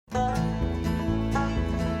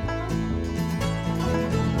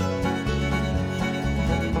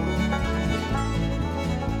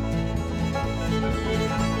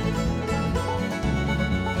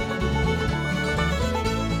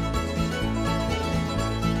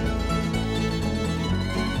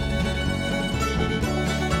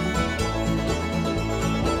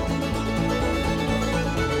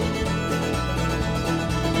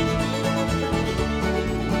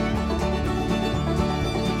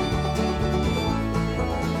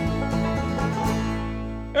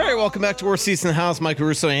welcome back to Worst Seats in the House. Mike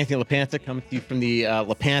Russo and Anthony LaPanta coming to you from the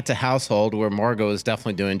LaPanta household, where Margo is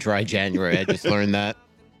definitely doing dry January. I just learned that.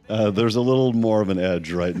 There's a little more of an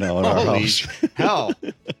edge right now in our house. Hell.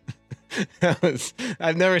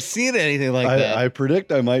 I've never seen anything like that. I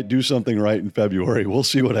predict I might do something right in February. We'll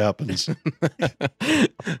see what happens.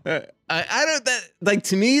 I don't,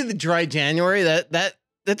 to me, the dry January,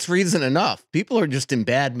 that's reason enough. People are just in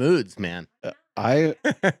bad moods, man. I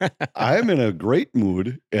am in a great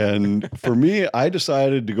mood, and for me, I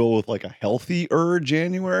decided to go with like a healthier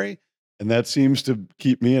January, and that seems to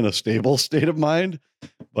keep me in a stable state of mind.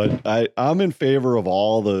 But I'm in favor of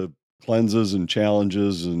all the cleanses and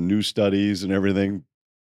challenges and new studies and everything,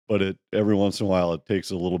 but every once in a while it takes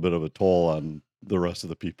a little bit of a toll on the rest of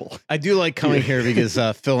the people. I do like coming here because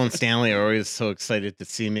Phil and Stanley are always so excited to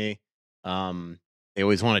see me. They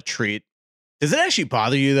always want a treat. Does it actually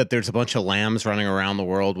bother you that there's a bunch of lambs running around the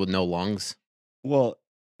world with no lungs? Well,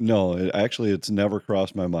 no, it's never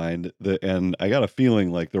crossed my mind. And I got a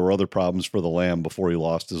feeling like there were other problems for the lamb before he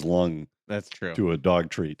lost his lung. That's true. To a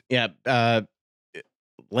dog treat. Yeah,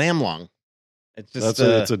 lamb lung. It's just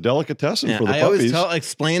it's a delicatessen for the puppies. I always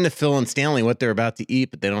explain to Phil and Stanley what they're about to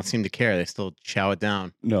eat, but they don't seem to care. They still chow it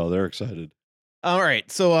down. No, they're excited. All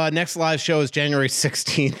right, so next live show is January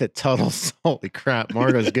 16th at Tuttle's. Holy crap,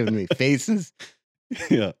 Margo's giving me faces.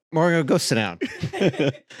 Yeah. Margo, go sit down.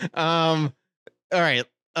 All right.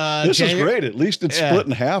 This is great. At least it's split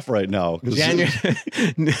in half right now. January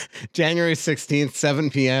 16th, 7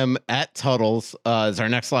 p.m. at Tuttle's is our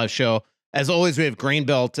next live show. As always, we have Grain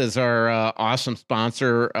Belt as our awesome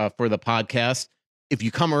sponsor for the podcast. If you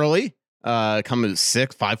come early, come at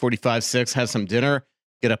 6, 5:45, 6, have some dinner,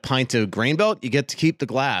 get a pint of Grain Belt, you get to keep the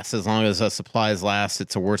glass as long as supplies last.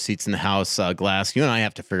 It's a Worst Seats in the House glass. You and I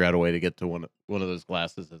have to figure out a way to get to one of those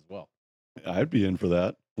glasses as well. I'd be in for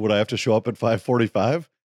that. Would I have to show up at 5:45?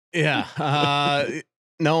 Yeah.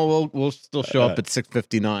 No, we'll still show up at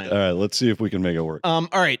 6:59. All right, let's see if we can make it work. All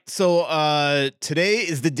right, so today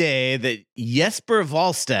is the day that Jesper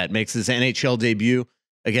Wallstedt makes his NHL debut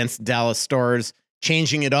against Dallas Stars,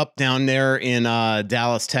 changing it up down there in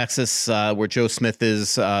Dallas, Texas, where Joe Smith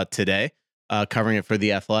is today, covering it for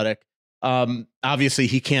The Athletic. Obviously,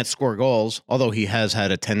 he can't score goals, although he has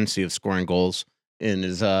had a tendency of scoring goals in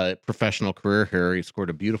his professional career here. He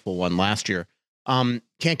scored a beautiful one last year.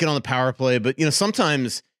 Can't get on the power play, but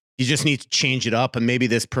sometimes you just need to change it up, and maybe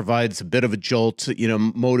this provides a bit of a jolt to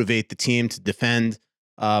motivate the team to defend,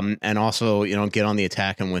 and also get on the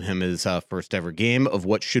attack and win him his first ever game of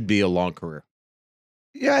what should be a long career.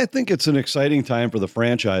 Yeah, I think it's an exciting time for the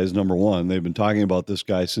franchise. Number one, they've been talking about this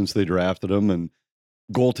guy since they drafted him, and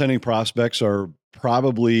goaltending prospects are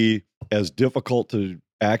probably as difficult to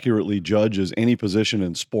accurately judge as any position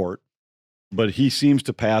in sport. But he seems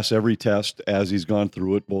to pass every test as he's gone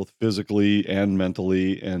through it, both physically and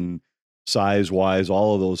mentally and size-wise,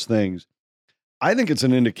 all of those things. I think it's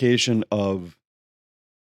an indication of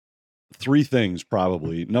three things,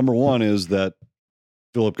 probably. Number one is that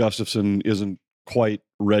Philip Gustafsson isn't quite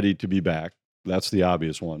ready to be back. That's the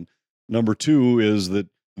obvious one. Number two is that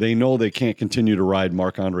they know they can't continue to ride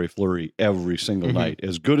Marc-Andre Fleury every single night.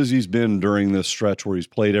 As good as he's been during this stretch where he's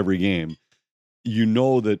played every game, you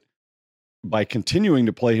know that by continuing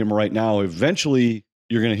to play him right now, eventually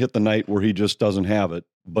you're going to hit the night where he just doesn't have it.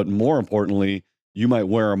 But more importantly, you might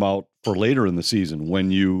wear him out for later in the season when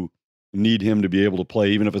you need him to be able to play,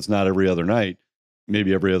 even if it's not every other night,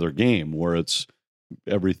 maybe every other game where it's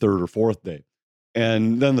every third or fourth day.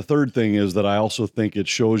 And then the third thing is that I also think it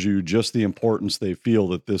shows you just the importance they feel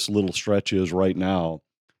that this little stretch is right now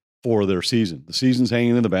for their season. The season's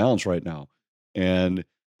hanging in the balance right now, and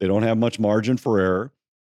they don't have much margin for error.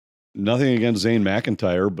 Nothing against Zane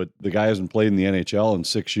McIntyre, but the guy hasn't played in the NHL in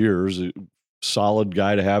 6 years. A solid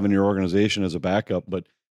guy to have in your organization as a backup, but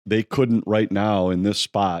they couldn't right now in this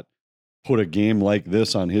spot put a game like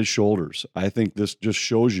this on his shoulders. I think this just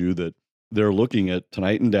shows you that they're looking at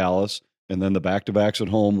tonight in Dallas and then the back-to-backs at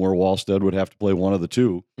home where Wallstedt would have to play one of the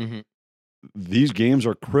two. These games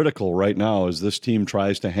are critical right now as this team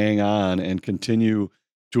tries to hang on and continue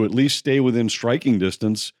to at least stay within striking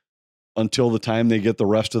distance until the time they get the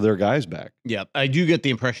rest of their guys back. Yeah, I do get the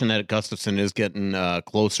impression that Gustafsson is getting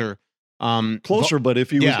closer. But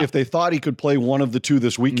if if they thought he could play one of the two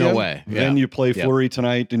this weekend, no way. Then you play Fleury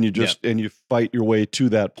tonight and you and you fight your way to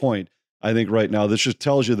that point. I think right now this just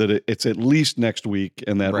tells you that it's at least next week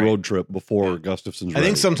and that road trip before Gustafsson's ready. I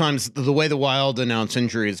think sometimes the way the Wild announce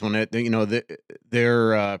injuries when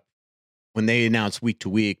they're when they announce week to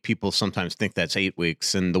week, people sometimes think that's 8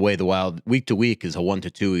 weeks, and the way the Wild week to week is a 1 to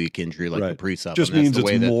 2 week injury, like the Kaprizov. Just means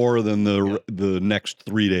it's more than the next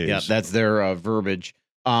 3 days. Yeah, that's their verbiage.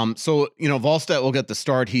 So, Volstead will get the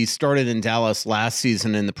start. He started in Dallas last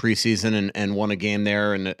season in the preseason and won a game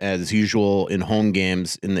there. And as usual in home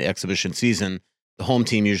games in the exhibition season, the home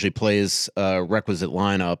team usually plays a requisite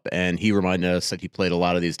lineup. And he reminded us that he played a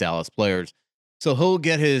lot of these Dallas players. So he'll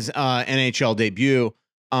get his NHL debut.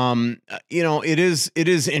 It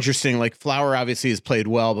is interesting. Like Flower obviously has played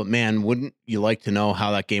well, but man, wouldn't you like to know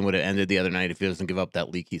how that game would have ended the other night if he doesn't give up that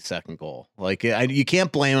leaky second goal? Like you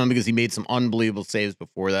can't blame him because he made some unbelievable saves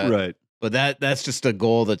before that. Right. But that's just a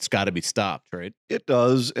goal that's got to be stopped, right? It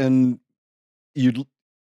does, and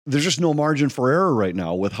there's just no margin for error right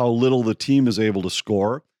now with how little the team is able to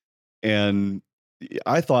score. And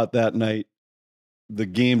I thought that night the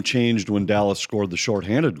game changed when Dallas scored the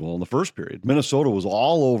shorthanded goal in the first period. Minnesota was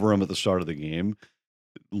all over them at the start of the game.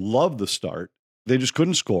 Loved the start. They just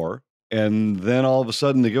couldn't score. And then all of a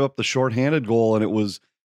sudden they give up the shorthanded goal, and it was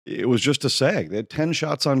just a sag. They had 10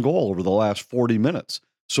 shots on goal over the last 40 minutes.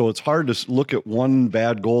 So it's hard to look at one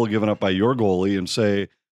bad goal given up by your goalie and say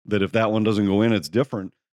that if that one doesn't go in, it's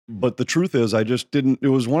different. But the truth is, it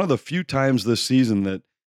was one of the few times this season that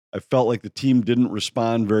I felt like the team didn't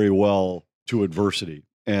respond very well to adversity.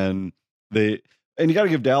 And you got to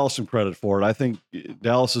give Dallas some credit for it. I think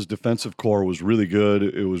Dallas's defensive core was really good.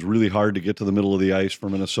 It was really hard to get to the middle of the ice for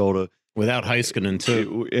Minnesota without Heiskanen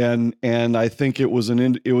too. And I think it was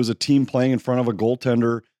a team playing in front of a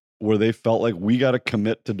goaltender where they felt like we got to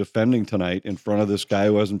commit to defending tonight in front of this guy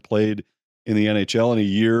who hasn't played in the NHL in a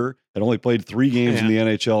year, had only played 3 games in the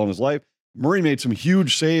NHL in his life. Murray made some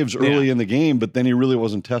huge saves early in the game, but then he really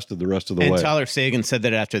wasn't tested the rest of the way. And Tyler Seguin said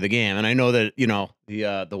that after the game. And I know that,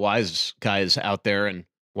 the wise guys out there and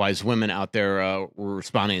wise women out there were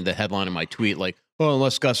responding to the headline of my tweet like, oh,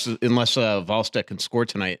 unless Volstead can score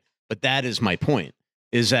tonight. But that is my point,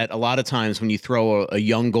 is that a lot of times when you throw a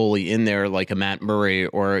young goalie in there like a Matt Murray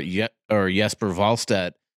or Jesper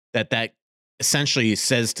Volstead, that essentially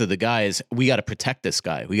says to the guys, we got to protect this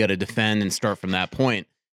guy. We got to defend and start from that point.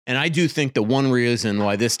 And I do think that one reason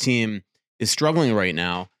why this team is struggling right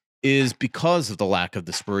now is because of the lack of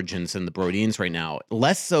the Spurgeons and the Brodins right now,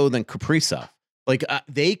 less so than Kaprizov. Like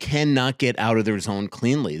they cannot get out of their zone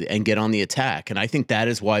cleanly and get on the attack. And I think that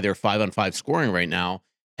is why their 5-on-5 scoring right now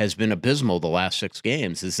has been abysmal the last 6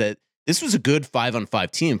 games, is that this was a good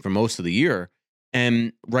 5-on-5 team for most of the year.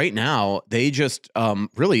 And right now, they just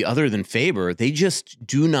really, other than Faber, they just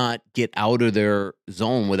do not get out of their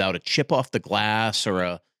zone without a chip off the glass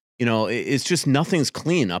or it's just nothing's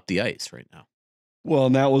clean up the ice right now. Well,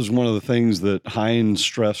 and that was one of the things that Hines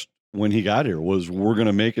stressed when he got here was we're going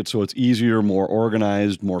to make it so it's easier, more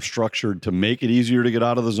organized, more structured to make it easier to get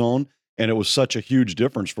out of the zone. And it was such a huge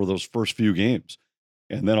difference for those first few games.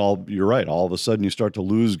 And then you're right, all of a sudden you start to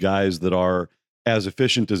lose guys that are as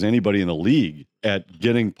efficient as anybody in the league at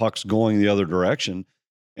getting pucks going the other direction.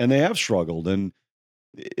 And they have struggled. And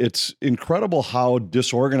it's incredible how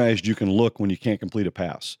disorganized you can look when you can't complete a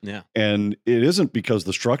pass. Yeah. And it isn't because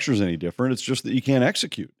the structure is any different. It's just that you can't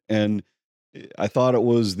execute. And I thought it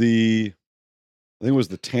was the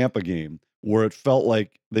Tampa game where it felt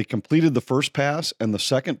like they completed the first pass and the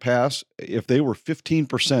second pass. If they were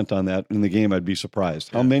 15% on that in the game, I'd be surprised.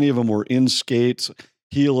 How many of them were in skates,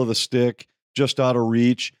 heel of the stick, just out of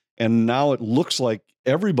reach. And now it looks like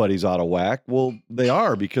everybody's out of whack. Well, they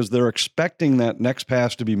are, because they're expecting that next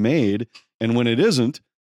pass to be made. And when it isn't,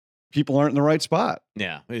 people aren't in the right spot.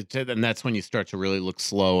 Yeah. And that's when you start to really look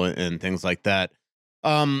slow and things like that.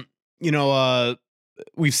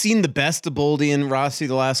 We've seen the best of Boldy and Rossi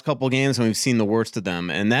the last couple of games, and we've seen the worst of them.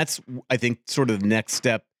 And that's, I think, sort of the next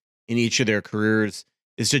step in each of their careers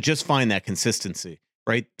is to just find that consistency,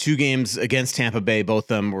 right? 2 games against Tampa Bay, both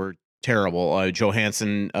of them were terrible.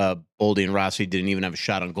 Johansson, Boldy, and Rossi didn't even have a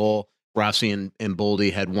shot on goal. Rossi and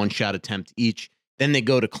Boldy had 1 shot attempt each. Then they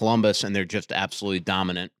go to Columbus, and they're just absolutely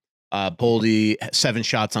dominant. Boldy, 7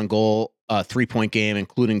 shots on goal, 3-point game,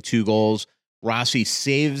 including 2 goals. Rossi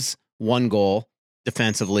saves 1 goal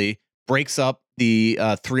defensively, breaks up the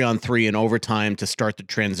 3-on-3 in overtime to start the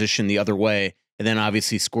transition the other way, and then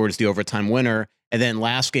obviously scores the overtime winner. And then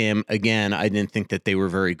last game, again, I didn't think that they were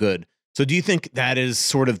very good. So do you think that is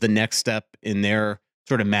sort of the next step in their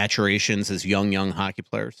sort of maturations as young hockey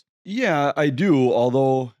players? Yeah, I do.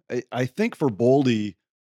 Although I think for Boldy,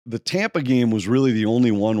 the Tampa game was really the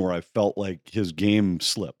only one where I felt like his game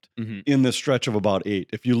slipped in this stretch of about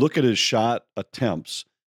 8. If you look at his shot attempts,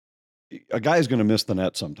 a guy's going to miss the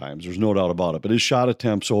net sometimes. There's no doubt about it. But his shot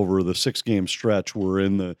attempts over the 6-game stretch were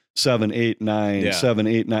in the 7, 8, 9, 7,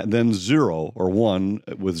 8, 9, then 0 or 1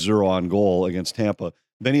 with 0 on goal against Tampa.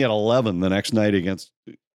 Then he had 11 the next night against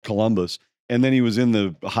Columbus. And then he was in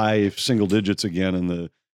the high single digits again in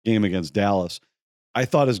the game against Dallas. I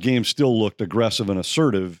thought his game still looked aggressive and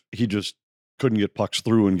assertive. He just couldn't get pucks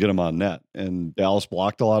through and get them on net. And Dallas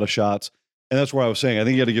blocked a lot of shots. And that's where I was saying, I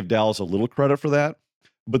think you got to give Dallas a little credit for that.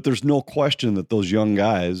 But there's no question that those young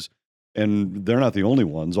guys, and they're not the only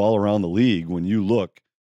ones all around the league, when you look,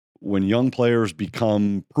 when young players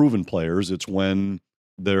become proven players, it's when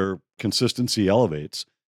their consistency elevates.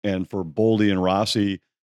 And for Boldy and Rossi,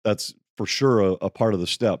 that's for sure a part of the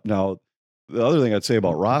step. Now, the other thing I'd say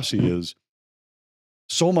about Rossi is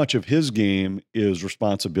so much of his game is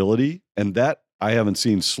responsibility, and that I haven't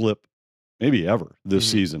seen slip maybe ever this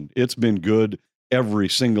season. It's been good every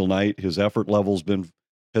single night. His effort level's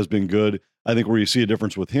has been good. I think where you see a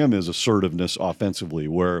difference with him is assertiveness offensively,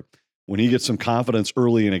 where when he gets some confidence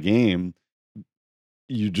early in a game,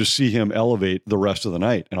 you just see him elevate the rest of the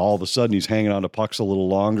night. And all of a sudden he's hanging on to pucks a little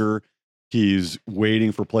longer. He's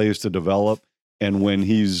waiting for plays to develop. And when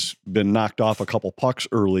he's been knocked off a couple pucks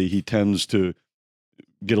early, he tends to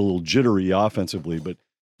get a little jittery offensively. But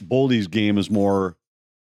Boldy's game is more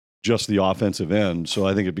just the offensive end. So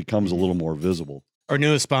I think it becomes a little more visible. Our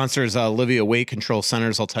newest sponsor is Livia Weight Control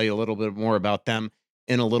Centers. I'll tell you a little bit more about them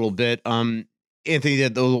in a little bit. Anthony,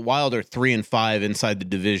 the Wild are 3-5 inside the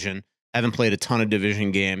division. Haven't played a ton of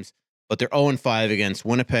division games, but they're 0-5 against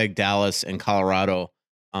Winnipeg, Dallas, and Colorado.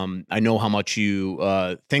 I know how much you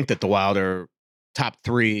think that the Wild are top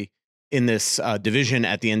three in this division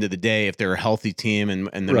at the end of the day if they're a healthy team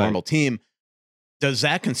and the normal team. Does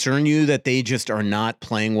that concern you that they just are not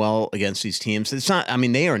playing well against these teams? It's not. I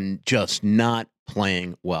mean, they are just not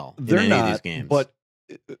playing well in any of these games. But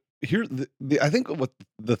here, I think what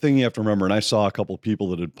the thing you have to remember, and I saw a couple of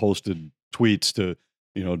people that had posted tweets to,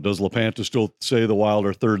 does LaPanta still say the Wild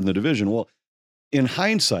are third in the division? Well, in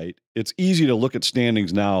hindsight, it's easy to look at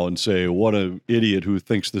standings now and say, what an idiot who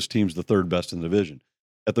thinks this team's the third best in the division.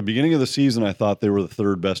 At the beginning of the season, I thought they were the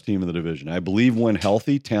third best team in the division. I believe when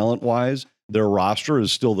healthy, talent-wise, their roster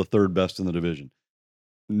is still the third best in the division.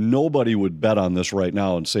 Nobody would bet on this right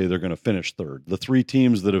now and say they're going to finish third. The three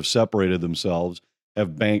teams that have separated themselves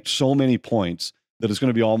have banked so many points that it's going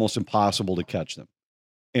to be almost impossible to catch them.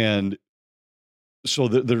 And so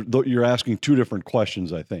you're asking two different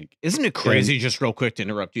questions, I think. Isn't it crazy, just real quick to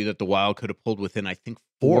interrupt you, that the Wild could have pulled within, I think,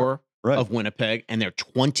 four of Winnipeg, and they're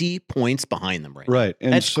 20 points behind them right now. Right.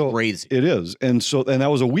 And that's crazy. It is. And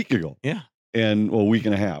that was a week ago. Yeah. And a week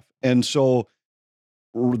and a half. And so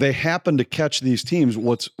they happen to catch these teams.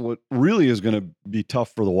 What really is going to be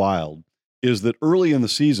tough for the Wild is that early in the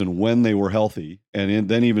season, when they were healthy, and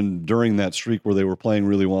then even during that streak where they were playing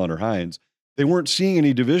really well under Hines, they weren't seeing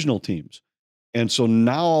any divisional teams. And so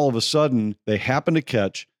now all of a sudden they happen to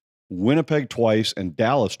catch Winnipeg twice and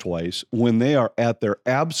Dallas twice when they are at their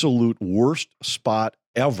absolute worst spot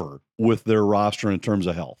ever with their roster in terms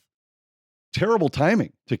of health. Terrible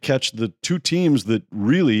timing to catch the two teams that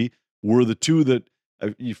really were the two that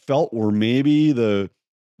you felt were maybe the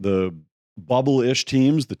bubble-ish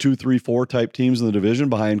teams, the 2, 3, 4 type teams in the division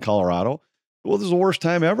behind Colorado. Well, this is the worst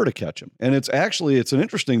time ever to catch them. And it's an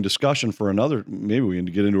interesting discussion for another, maybe we can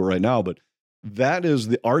get into it right now, but that is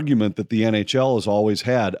the argument that the NHL has always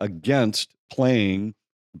had against playing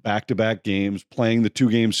back-to-back games, playing the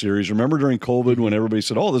 2-game series. Remember during COVID when everybody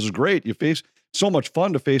said, oh, this is great. You face so much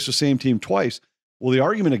fun to face the same team twice. Well, the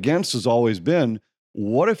argument against has always been,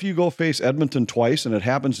 what if you go face Edmonton twice and it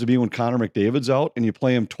happens to be when Connor McDavid's out and you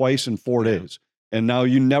play him twice in 4 days and now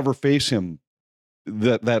you never face him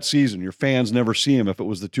that season. Your fans never see him if it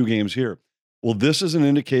was the 2 games here. Well, this is an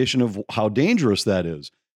indication of how dangerous that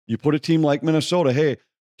is. You put a team like Minnesota, hey,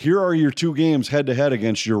 here are your 2 games head-to-head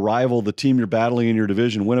against your rival, the team you're battling in your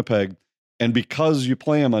division, Winnipeg, and because you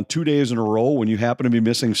play them on 2 days in a row when you happen to be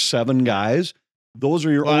missing 7 guys, those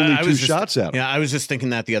are your only 2 shots at them. Yeah, I was just thinking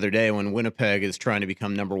that the other day when Winnipeg is trying to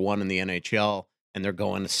become number 1 in the NHL and they're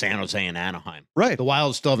going to San Jose and Anaheim. Right. The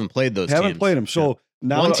Wild still haven't played those teams. Haven't played them. So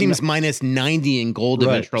now one team's minus 90 in goal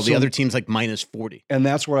differential. The other team's like minus 40. And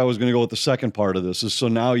that's where I was going to go with the second part of this is so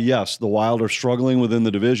now, yes, the Wild are struggling within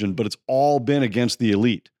the division, but it's all been against the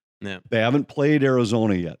elite. Yeah. They haven't played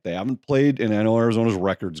Arizona yet. They haven't played, and I know Arizona's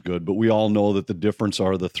record's good, but we all know that the difference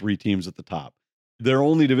are the 3 teams at the top. Their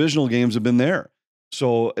only divisional games have been there.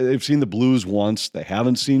 So they've seen the Blues once. They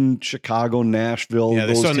haven't seen Chicago, Nashville. Yeah,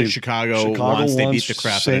 they saw Chicago once. They beat the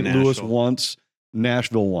crap out of St. Nashville. Louis once,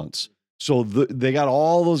 Nashville once. So they got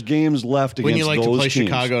all those games left against those teams. Wouldn't you like to play teams.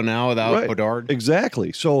 Chicago now without Bedard?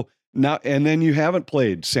 Exactly. So now, and then you haven't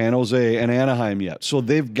played San Jose and Anaheim yet. So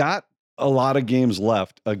they've got a lot of games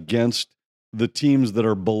left against the teams that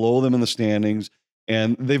are below them in the standings,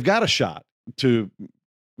 and they've got a shot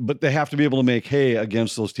but they have to be able to make hay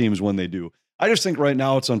against those teams when they do. I just think right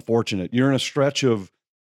now it's unfortunate. You're in a stretch of,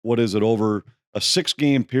 what is it, over a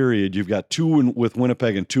 6-game period, you've got 2 with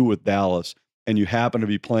Winnipeg and 2 with Dallas, and you happen to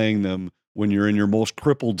be playing them when you're in your most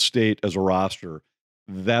crippled state as a roster.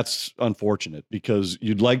 That's unfortunate because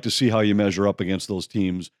you'd like to see how you measure up against those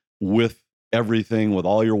teams with everything, with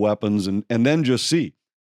all your weapons, and then just see,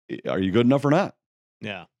 are you good enough or not?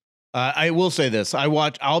 Yeah. I will say this.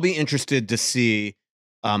 I'll be interested to see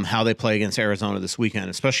how they play against Arizona this weekend,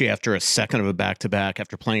 especially after a second of a back-to-back,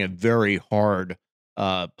 after playing a very hard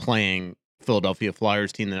playing Philadelphia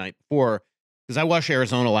Flyers team the night before. Because I watched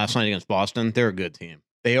Arizona last night against Boston. They're a good team.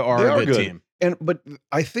 They are a good team. But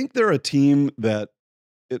I think they're a team that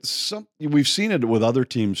we've seen it with other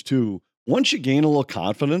teams too. Once you gain a little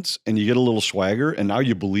confidence and you get a little swagger and now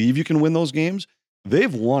you believe you can win those games,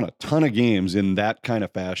 they've won a ton of games in that kind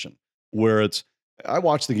of fashion where I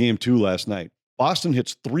watched the game too last night. Boston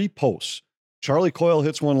hits 3 posts. Charlie Coyle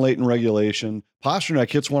hits one late in regulation.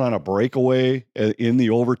 Pasternak hits one on a breakaway in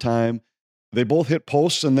the overtime. They both hit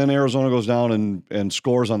posts, and then Arizona goes down and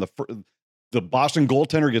scores on the Boston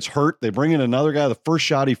goaltender gets hurt. They bring in another guy. The first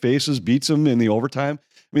shot he faces beats him in the overtime.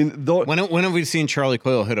 I mean, when have we seen Charlie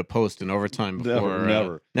Coyle hit a post in overtime before?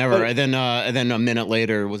 Never. But, and then a minute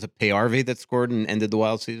later, was it Payarvi that scored and ended the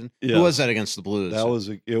Wild season? Yes. Who was that against the Blues?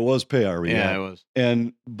 It was Payarvi. Yeah, it was.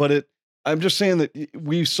 I'm just saying that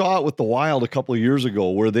we saw it with the Wild a couple of years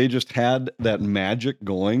ago where they just had that magic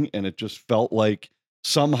going, and it just felt like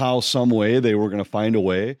somehow, some way they were going to find a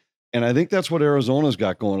way. And I think that's what Arizona's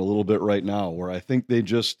got going a little bit right now, where I think they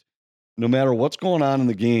just, no matter what's going on in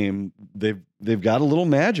the game, they've got a little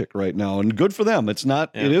magic right now, and good for them. It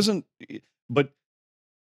isn't, but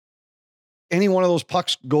any one of those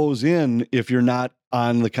pucks goes in if you're not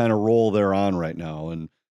on the kind of roll they're on right now. And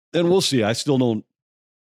then we'll see. I'm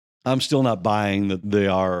still not buying that they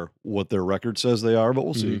are what their record says they are, but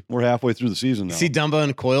we'll see. We're halfway through the season now. See Dumba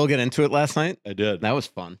and Coyle get into it last night? I did. That was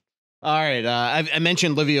fun. All right. I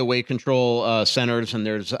mentioned Livea weight control centers, and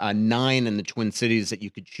there's 9 in the Twin Cities that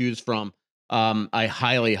you could choose from. I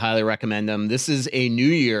highly, highly recommend them. This is a new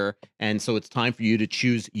year, and so it's time for you to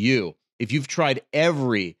choose you. If you've tried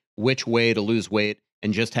every which way to lose weight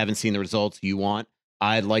and just haven't seen the results you want,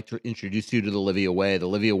 I'd like to introduce you to the Livea Way. The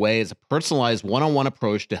Livea Way is a personalized one-on-one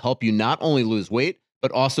approach to help you not only lose weight,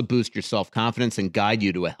 but also boost your self-confidence and guide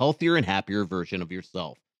you to a healthier and happier version of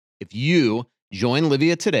yourself. If you join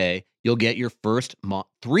Livea today, you'll get your first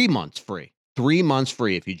 3 months free. 3 months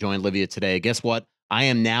free if you join Livea today. Guess what? I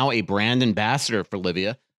am now a brand ambassador for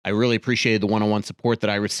Livea. I really appreciated the one-on-one support that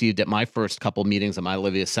I received at my first couple meetings at my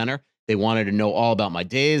Livea Center. They wanted to know all about my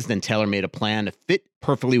days, then Taylor made a plan to fit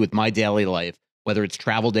perfectly with my daily life, whether it's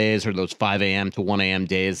travel days or those 5 a.m. to 1 a.m.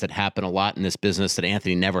 days that happen a lot in this business that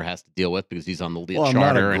Anthony never has to deal with because he's on the lead charter. I'm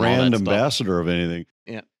not a and brand all that ambassador stuff. of anything.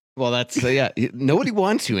 Yeah. Well, that's, nobody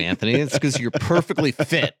wants you, Anthony. It's because you're perfectly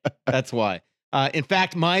fit. That's why. In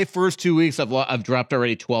fact, my first 2 weeks, I've dropped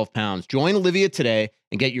already 12 pounds. Join Livea today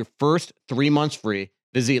and get your first 3 months free.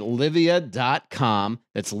 Visit Livea.com.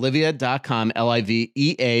 That's Livea.com,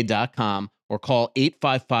 Livea.com, or call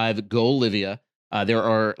 855-GO-LIVEA. There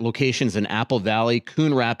are locations in Apple Valley,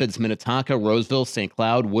 Coon Rapids, Minnetonka, Roseville, St.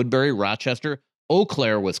 Cloud, Woodbury, Rochester, Eau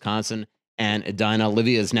Claire, Wisconsin, and Edina.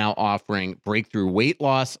 Livea is now offering breakthrough weight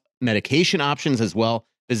loss medication options as well.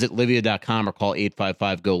 Visit Livea.com or call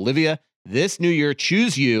 855-GO-LIVEA. This new year,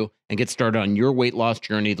 choose you and get started on your weight loss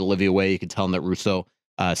journey the Livea way. You can tell them that Russo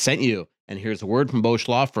sent you. And here's a word from Bosch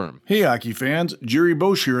Law Firm. Hey, hockey fans. Jerry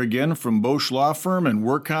Bosch here again from Bosch Law Firm and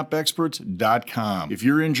WorkCompExperts.com. If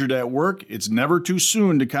you're injured at work, it's never too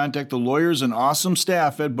soon to contact the lawyers and awesome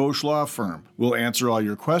staff at Bosch Law Firm. We'll answer all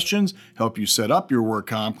your questions, help you set up your work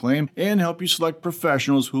comp claim, and help you select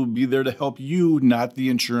professionals who will be there to help you, not the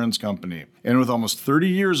insurance company. And with almost 30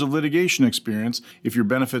 years of litigation experience, if your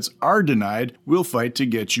benefits are denied, we'll fight to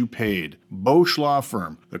get you paid. Bosch Law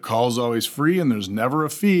Firm. The call's always free and there's never a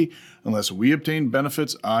fee unless we obtain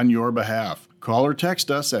benefits on your behalf. Call or text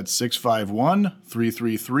us at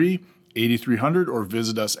 651-333-8300 or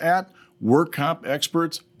visit us at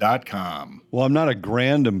WorkCompExperts.com. Well, I'm not a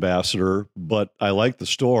brand ambassador, but I like the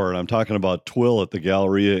store, and I'm talking about Twill at the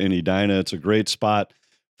Galleria in Edina. It's a great spot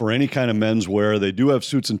for any kind of menswear. They do have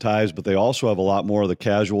suits and ties, but they also have a lot more of the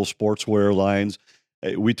casual sportswear lines.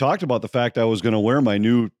 We talked about the fact I was going to wear my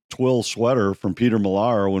new Twill sweater from Peter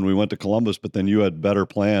Millar when we went to Columbus, but then you had better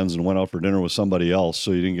plans and went out for dinner with somebody else, so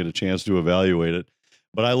you didn't get a chance to evaluate it.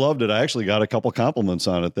 But I loved it. I actually got a couple compliments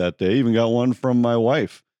on it that day. Even got one from my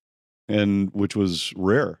wife, and which was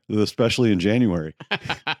rare, especially in January.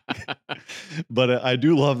 But I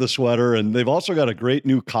do love the sweater, and they've also got a great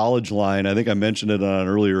new college line. I think I mentioned it on an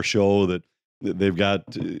earlier show that they've got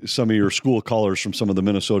some of your school colors from some of the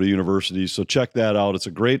Minnesota universities. So check that out. It's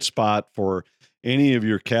a great spot for any of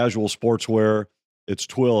your casual sportswear, it's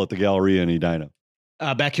Twill at the Galleria in Edina.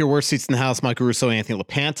 Back here, worst seats in the house, Mike Russo, Anthony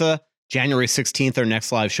LaPanta. January 16th, our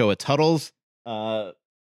next live show at Tuttle's.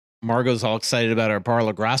 Margo's all excited about our Bar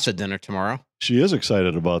La Grassa dinner tomorrow. She is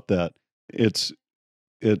excited about that. It's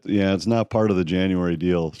not part of the January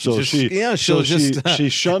deal. So she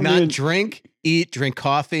shunned not me drink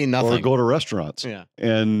coffee, nothing, or go to restaurants. Yeah,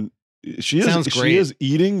 and she great. is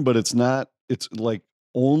eating, but it's not. It's like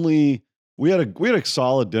only we had a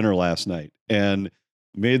solid dinner last night and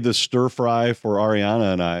made this stir fry for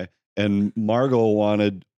Ariana and I. And Margo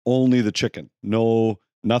wanted only the chicken,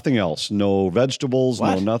 nothing else, no vegetables,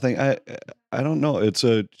 What? no nothing. I don't know.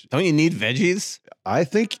 Don't you need veggies? I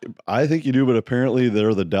think you do, but apparently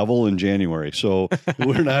they're the devil in January. So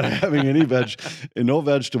we're not having no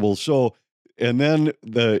vegetables. So, and then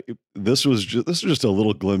this is just a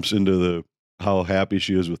little glimpse into how happy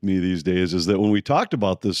she is with me these days, is that when we talked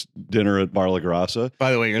about this dinner at Bar La Grassa.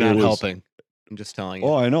 By the way, you're not helping. I'm just telling you.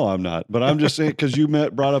 Oh, I know I'm not, but I'm just saying, because you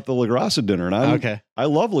brought up the La Grassa dinner, and I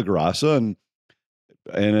love La Grassa,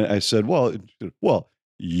 and I said, well,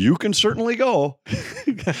 you can certainly go.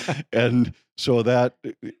 And so that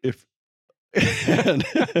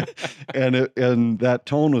and that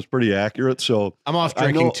tone was pretty accurate. So I'm off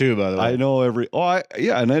drinking too, by the way. I know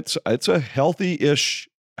and it's a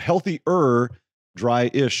healthier,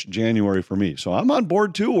 dry-ish January for me. So I'm on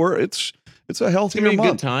board too, where it's a healthier month. It's gonna be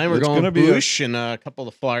a good time. We're going to Bush and a couple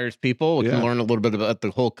of the Flyers people. We can learn a little bit about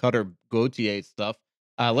the whole Cutter Gauthier stuff.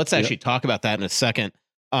 Let's actually talk about that in a second.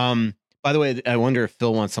 By the way, I wonder if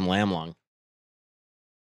Phil wants some lamb lung.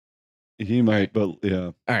 He might, but yeah.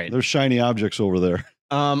 All right. There's shiny objects over there.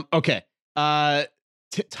 Okay.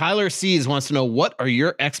 Tyler Seas wants to know, what are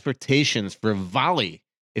your expectations for Volley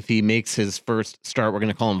if he makes his first start? We're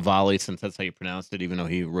going to call him Volley since that's how you pronounced it, even though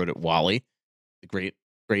he wrote it Wally. The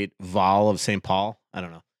great Vol of St. Paul. I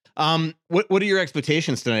don't know. What are your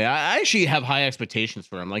expectations tonight? I actually have high expectations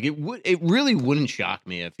for him. Like it really wouldn't shock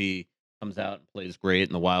me if he comes out and plays great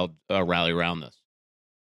in the Wild rally around this.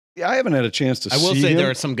 Yeah, I haven't had a chance to see him. I will say there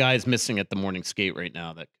are some guys missing at the morning skate right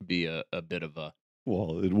now that could be a bit of a...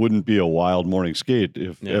 Well, it wouldn't be a Wild morning skate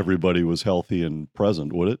if everybody was healthy and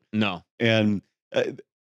present, would it? No. And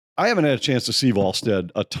I haven't had a chance to see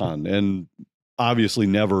Wallstead a ton, and obviously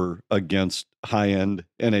never against high-end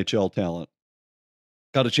NHL talent.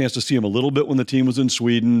 Got a chance to see him a little bit when the team was in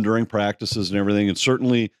Sweden during practices and everything, and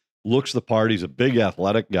certainly looks the part. He's a big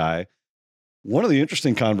athletic guy. One of the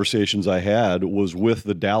interesting conversations I had was with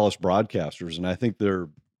the Dallas broadcasters, and I think they're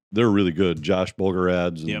really good. Josh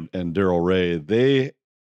Bogarads and Daryl Ray. They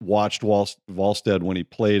watched Wallstead when he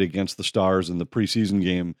played against the Stars in the preseason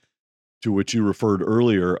game to which you referred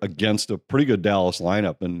earlier, against a pretty good Dallas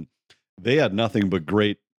lineup, and they had nothing but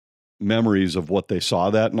great memories of what they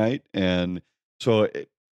saw that night. And so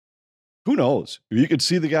who knows? You could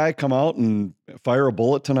see the guy come out and fire a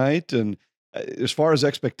bullet tonight. And as far as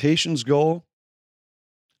expectations go,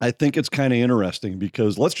 I think it's kind of interesting,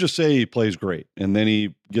 because let's just say he plays great and then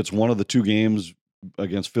he gets one of the two games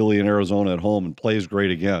against Philly and Arizona at home and plays great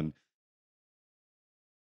again.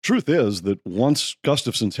 Truth is that once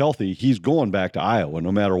Gustafson's healthy, he's going back to Iowa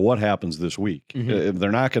no matter what happens this week. Mm-hmm.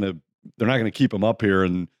 They're not going to keep him up here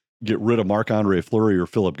and get rid of Marc-Andre Fleury or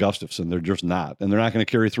Philip Gustafson. They're just not. And they're not going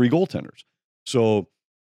to carry three goaltenders. So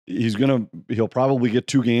he'll probably get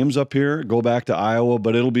two games up here, go back to Iowa,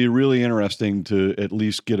 but it'll be really interesting to at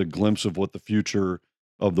least get a glimpse of what the future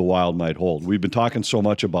of the Wild might hold. We've been talking so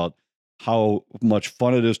much about how much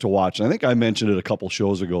fun it is to watch. And I think I mentioned it a couple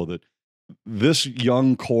shows ago that this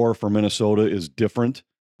young core for Minnesota is different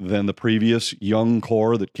than the previous young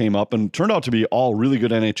core that came up and turned out to be all really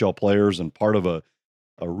good NHL players and part of a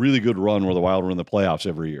really good run where the Wild were in the playoffs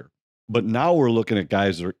every year. But now we're looking at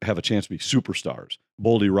guys that have a chance to be superstars.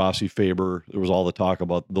 Boldy, Rossi, Faber. There was all the talk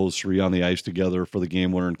about those three on the ice together for the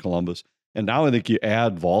game winner in Columbus. And now I think you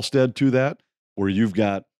add Wallstead to that, where you've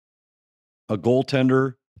got a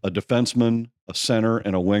goaltender, a defenseman, a center,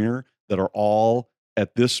 and a winger that are all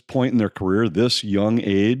at this point in their career, this young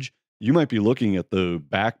age. You might be looking at the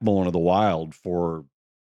backbone of the Wild for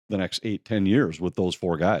the next 8-10 years with those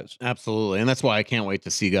four guys. Absolutely. And that's why I can't wait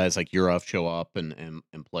to see guys like Urov show up and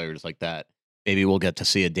players like that. Maybe we'll get to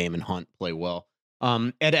see a Damon Hunt play well.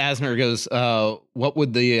 Ed Asner goes, what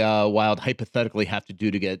would the Wild hypothetically have to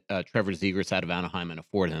do to get Trevor Zegras out of Anaheim and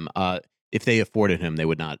afford him? If they afforded him, they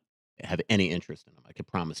would not have any interest in him. I can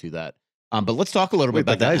promise you that. But let's talk a little bit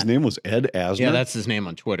about that. The guy's name was Ed Asner? Yeah, that's his name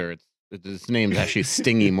on Twitter. His name is actually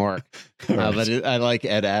Stingy Mark. But I like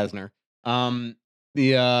Ed Asner.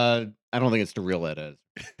 I don't think it's the real Ed Asner.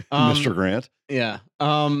 Mr. Grant? Yeah.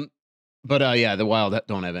 But yeah, the Wild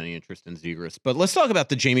don't have any interest in Zegras. But let's talk about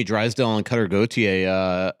the Jamie Drysdale and Cutter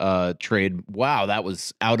Gauthier trade. Wow, that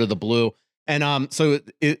was out of the blue. And to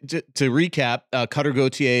recap, Cutter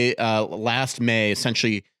Gauthier last May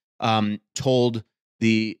essentially told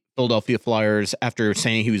the Philadelphia Flyers, after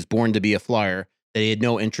saying he was born to be a Flyer, that he had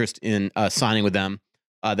no interest in signing with them.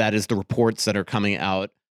 That is the reports that are coming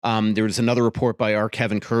out. There was another report by our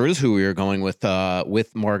Kevin Kurz, who we are going with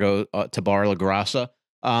Margo Tabar LaGrassa.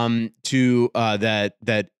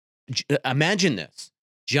 Imagine this: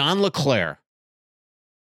 John LeClair,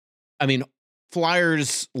 I mean,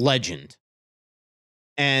 Flyers legend,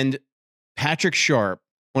 and Patrick Sharp,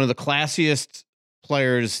 one of the classiest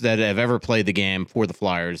players that have ever played the game for the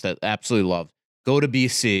Flyers, that absolutely loved, go to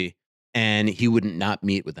BC, and he wouldn't not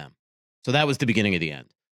meet with them. So that was the beginning of the end.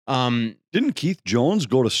 Didn't Keith Jones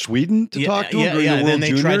go to Sweden to talk to him during the World then they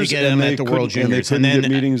Juniors? tried to get him at the World Juniors, and then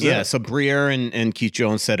get meetings there. So Briere and Keith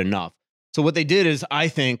Jones said enough. So what they did is, I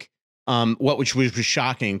think, which was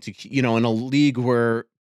shocking to, in a league where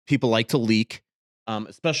people like to leak,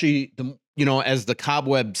 especially as the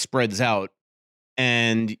cobweb spreads out,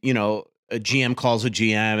 and a GM calls a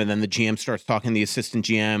GM, and then the GM starts talking to the assistant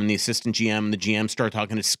GM, and the assistant GM and the GM start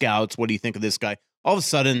talking to scouts. What do you think of this guy? All of a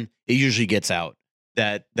sudden, it usually gets out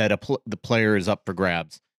that the player is up for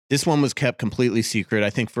grabs. This one was kept completely secret, I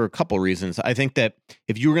think, for a couple reasons. I think that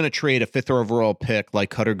if you were going to trade a 5th overall pick like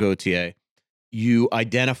Cutter Gauthier, you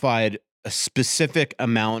identified a specific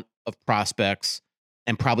amount of prospects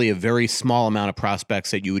and probably a very small amount of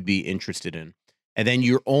prospects that you would be interested in. And then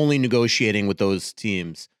you're only negotiating with those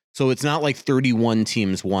teams. So it's not like 31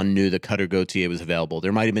 teams knew that Cutter Gauthier was available.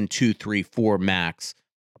 There might have been 2, 3, 4 max.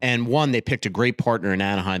 And one, they picked a great partner in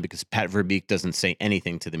Anaheim because Pat Verbeek doesn't say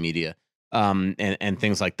anything to the media and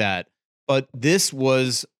things like that. But this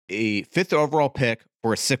was a 5th overall pick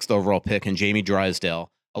for a 6th overall pick in Jamie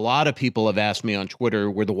Drysdale. A lot of people have asked me on Twitter,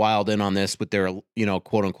 were the Wild in on this with their,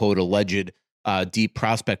 quote unquote, alleged deep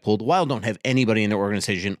prospect pool? The Wild don't have anybody in their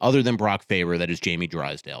organization other than Brock Faber that is Jamie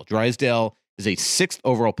Drysdale. Drysdale is a 6th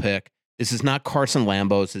overall pick. This is not Carson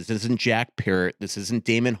Lambos. This isn't Jack Pirrett. This isn't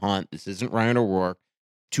Damon Hunt. This isn't Ryan O'Rourke.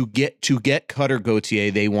 To get Cutter Gauthier,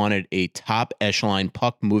 they wanted a top echelon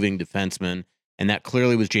puck moving defenseman, and that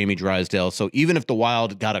clearly was Jamie Drysdale. So even if the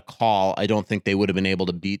Wild got a call, I don't think they would have been able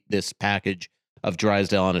to beat this package of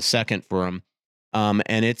Drysdale on a second for him.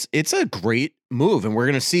 And it's a great move, and we're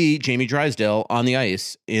going to see Jamie Drysdale on the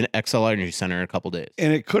ice in XL Energy Center in a couple days.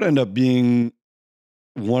 And it could end up being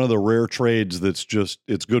one of the rare trades that's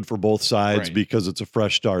it's good for both sides, right, because it's a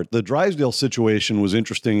fresh start. The Drysdale situation was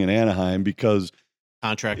interesting in Anaheim because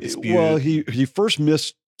contract dispute. Well, he first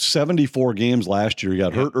missed 74 games last year. He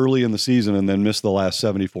got hurt early in the season and then missed the last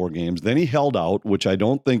 74 games. Then he held out, which I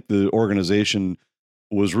don't think the organization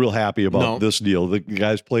was real happy about this deal. The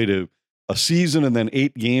guys played a season and then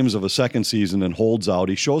 8 games of a second season and holds out.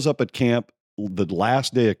 He shows up at camp the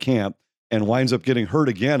last day of camp and winds up getting hurt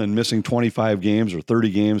again and missing 25 games or 30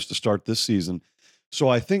 games to start this season. So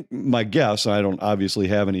I think my guess, I don't obviously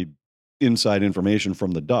have any inside information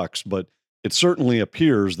from the Ducks, but it certainly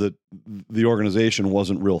appears that the organization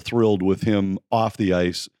wasn't real thrilled with him off the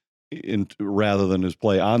ice rather than his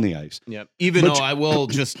play on the ice. Yeah. Even though I will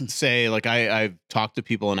just say, like, I've talked to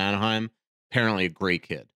people in Anaheim, apparently a great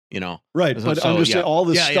kid, Right. But I'm just saying all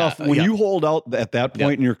this stuff, when you hold out at that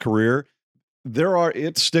point in your career,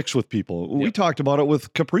 it sticks with people. We talked about it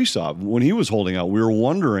with Kaprizov when he was holding out. We were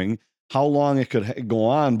wondering how long it could go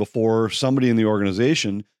on before somebody in the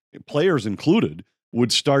organization, players included,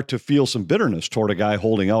 would start to feel some bitterness toward a guy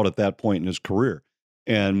holding out at that point in his career.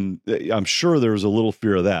 And I'm sure there was a little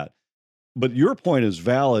fear of that. But your point is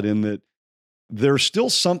valid in that there's still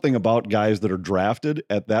something about guys that are drafted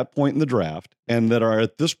at that point in the draft and that are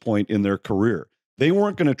at this point in their career. They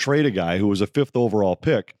weren't going to trade a guy who was a 5th overall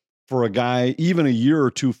pick for a guy even a year or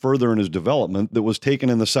two further in his development that was taken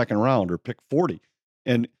in the 2nd round or pick 40.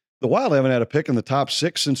 And the Wild haven't had a pick in the top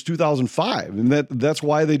 6 since 2005. And that's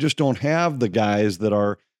why they just don't have the guys that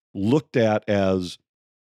are looked at as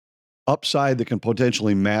upside that can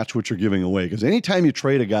potentially match what you're giving away. Because anytime you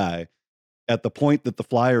trade a guy at the point that the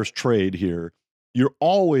Flyers trade here, you're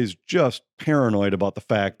always just paranoid about the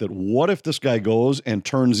fact that what if this guy goes and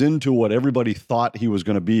turns into what everybody thought he was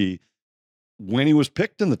going to be when he was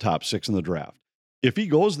picked in the top 6 in the draft? If he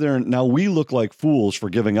goes there, now we look like fools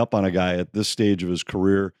for giving up on a guy at this stage of his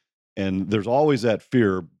career. And there's always that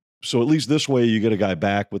fear. So at least this way you get a guy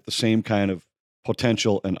back with the same kind of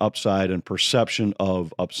potential and upside and perception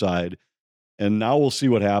of upside. And now we'll see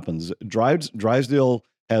what happens. Drysdale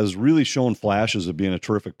has really shown flashes of being a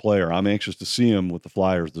terrific player. I'm anxious to see him with the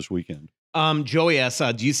Flyers this weekend. Joey asks,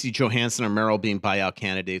 do you see Johansson or Merrill being buyout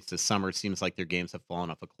candidates this summer? Seems like their games have fallen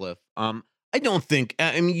off a cliff. I don't think.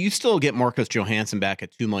 I mean, you still get Marcus Johansson back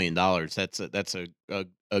at $2 million. That's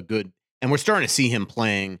a good, and we're starting to see him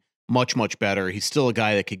playing much better. He's still a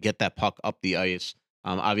guy that could get that puck up the ice.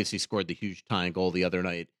 Obviously scored the huge tying goal the other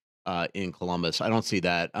night in Columbus. I don't see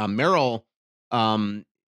that. Merrill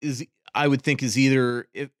is, I would think, is either,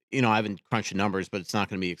 if, I haven't crunched the numbers, but it's not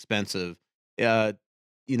going to be expensive.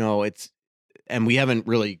 It's, and we haven't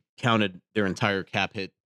really counted their entire cap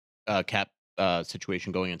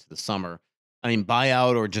situation going into the summer. I mean,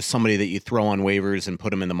 buyout or just somebody that you throw on waivers and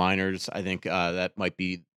put them in the minors. I think that might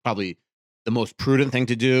be probably the most prudent thing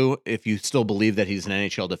to do if you still believe that he's an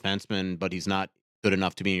NHL defenseman, but he's not good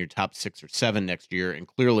enough to be in your top 6 or 7 next year. And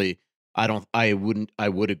clearly, I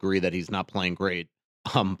would agree that he's not playing great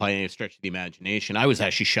by any stretch of the imagination. I was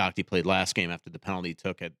actually shocked he played last game after the penalty he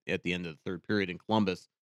took at the end of the third period in Columbus.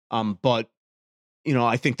 But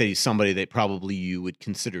I think that he's somebody that probably you would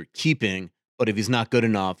consider keeping, but if he's not good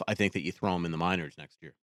enough, I think that you throw him in the minors next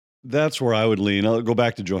year. That's where I would lean. I'll go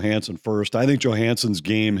back to Johansson first. I think Johansson's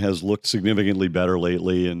game has looked significantly better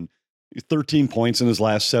lately, and 13 points in his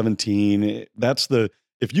last 17.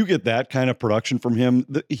 If you get that kind of production from him,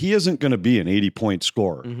 he isn't going to be an 80-point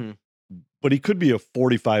scorer, but he could be a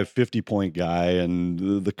 45, 50-point guy.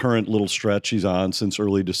 And the current little stretch he's on since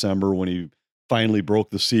early December when he finally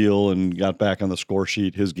broke the seal and got back on the score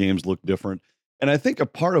sheet, his games look different. And I think a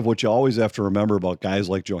part of what you always have to remember about guys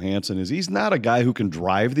like Johansson is he's not a guy who can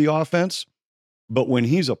drive the offense, but when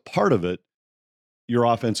he's a part of it, your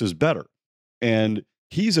offense is better. And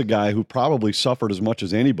he's a guy who probably suffered as much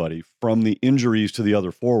as anybody from the injuries to the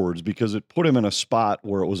other forwards because it put him in a spot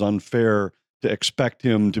where it was unfair to expect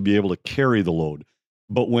him to be able to carry the load.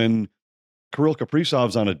 But when Kirill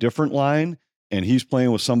Kaprizov's on a different line and he's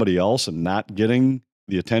playing with somebody else and not getting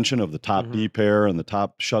the attention of the top D pair and the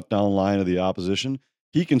top shutdown line of the opposition,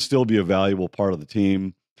 he can still be a valuable part of the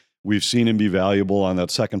team. We've seen him be valuable on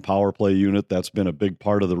that second power play unit. That's been a big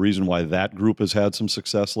part of the reason why that group has had some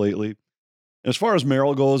success lately. As far as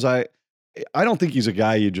Merrill goes, I don't think he's a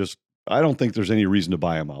guy I don't think there's any reason to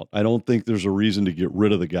buy him out. I don't think there's a reason to get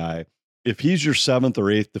rid of the guy. If he's your 7th or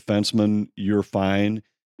 8th defenseman, you're fine.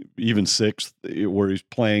 Even 6th, where he's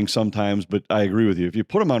playing sometimes. But I agree with you. If you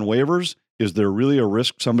put him on waivers, is there really a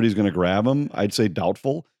risk somebody's going to grab him? I'd say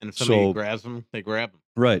doubtful. And if somebody grabs him, they grab him.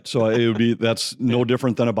 Right. So that's no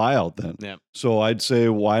different than a buyout then. Yeah. So I'd say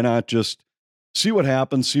why not just see what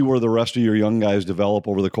happens, see where the rest of your young guys develop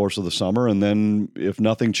over the course of the summer. And then if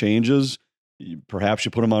nothing changes, perhaps you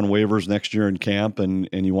put him on waivers next year in camp and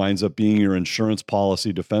he winds up being your insurance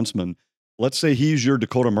policy defenseman. Let's say he's your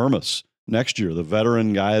Dakota Mermis next year, the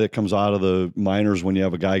veteran guy that comes out of the minors when you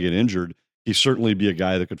have a guy get injured. He'd certainly be a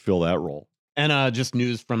guy that could fill that role. And just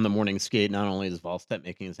news from the morning skate, not only is Wallstedt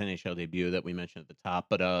making his NHL debut that we mentioned at the top,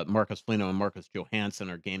 but Marcus Foligno and Marcus Johansson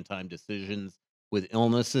are game time decisions with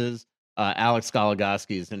illnesses. Alex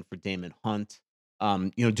Goligoski is in for Damon Hunt.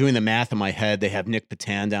 Doing the math in my head, they have Nick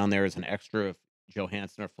Patan down there as an extra if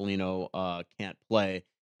Johansson or Foligno can't play.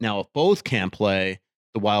 Now, if both can't play,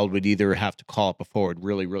 the Wild would either have to call up a forward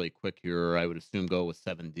really, really quick here, or I would assume go with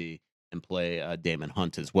 7D and play Damon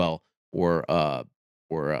Hunt as well, or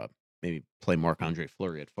maybe play Marc-Andre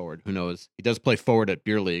Fleury at forward. Who knows? He does play forward at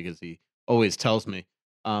Beer League, as he always tells me.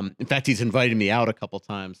 In fact, he's invited me out a couple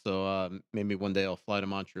times, so maybe one day I'll fly to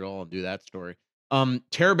Montreal and do that story.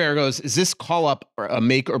 Tara Bear goes, is this call-up a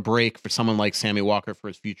make or break for someone like Sammy Walker for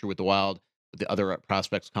his future with the Wild, with the other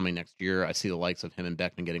prospects coming next year? I see the likes of him and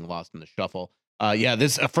Beckman getting lost in the shuffle.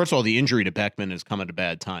 This first of all, the injury to Beckman has come at a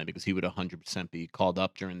bad time because he would 100% be called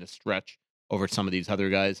up during this stretch over some of these other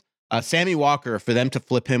guys. Sammy Walker, for them to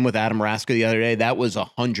flip him with Adam Raska the other day, that was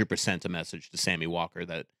 100% a message to Sammy Walker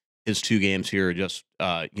that his 2 games here are just,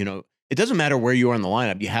 it doesn't matter where you are in the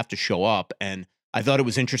lineup, you have to show up. And I thought it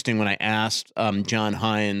was interesting when I asked John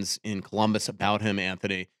Hines in Columbus about him,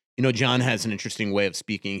 Anthony. John has an interesting way of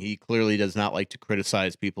speaking. He clearly does not like to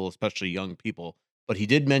criticize people, especially young people, but he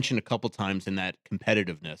did mention a couple times in that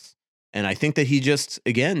competitiveness. And I think that he just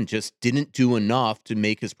didn't do enough to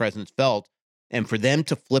make his presence felt. And for them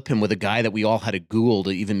to flip him with a guy that we all had to Google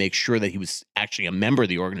to even make sure that he was actually a member of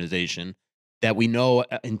the organization, that we know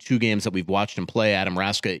in 2 games that we've watched him play, Adam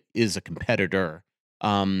Raska is a competitor.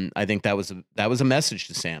 I think that was a message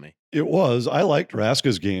to Sammy. It was. I liked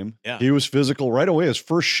Raska's game. Yeah. He was physical right away. His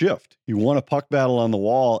first shift, he won a puck battle on the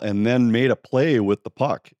wall and then made a play with the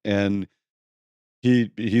puck. And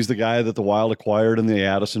he's the guy that the Wild acquired in the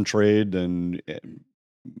Addison trade and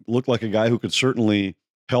looked like a guy who could certainly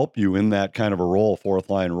help you in that kind of a role, 4th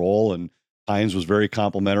line role. And Hines was very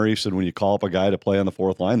complimentary. He said, when you call up a guy to play on the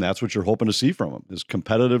fourth line, that's what you're hoping to see from him, is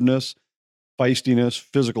competitiveness, feistiness,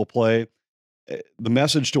 physical play. The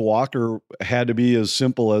message to Walker had to be as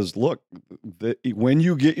simple as, look, when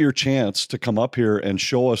you get your chance to come up here and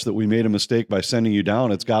show us that we made a mistake by sending you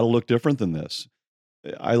down, it's got to look different than this.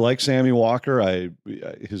 I like Sammy Walker.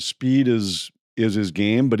 His speed is his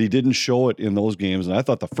game, but he didn't show it in those games. And I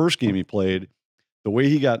thought the first game he played, the way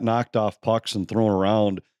he got knocked off pucks and thrown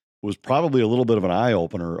around was probably a little bit of an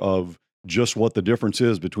eye-opener of just what the difference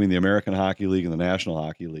is between the American Hockey League and the National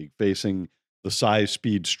Hockey League, facing the size,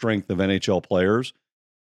 speed, strength of NHL players.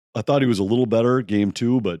 I thought he was a little better game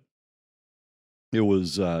 2, but it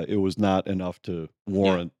was not enough to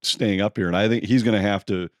warrant staying up here. And I think he's going to have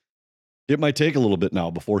to. It might take a little bit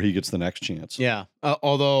now before he gets the next chance. Yeah.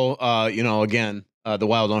 Although, again, the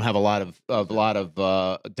Wild don't have a lot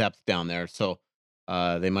of depth down there, so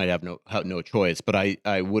they might have no choice. But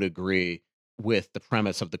I would agree with the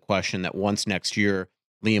premise of the question that once next year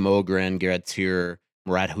Liam Ogren gets here,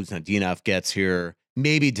 Murat Huznadinov gets here,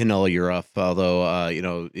 maybe Danila Yurov,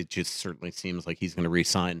 although it just certainly seems like he's going to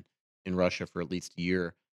re-sign in Russia for at least a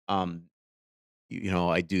year.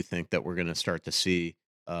 I do think that we're going to start to see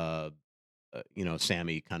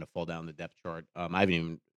Sammy kind of fall down the depth chart. I haven't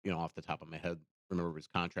even, off the top of my head, remember his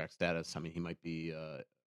contract status. I mean, he might be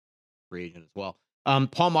free agent as well.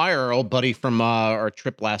 Paul Meyer, our old buddy from our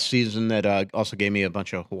trip last season that also gave me a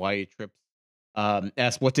bunch of Hawaii trips,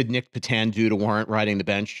 asked, what did Nick Patan do to warrant riding the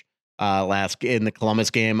bench last in the Columbus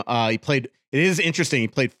game? He played, it is interesting, he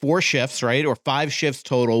played 4 shifts, right? Or 5 shifts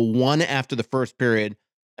total, 1 after the first period.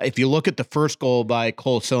 If you look at the first goal by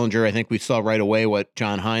Cole Sillinger, I think we saw right away what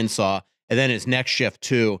John Hines saw. And then his next shift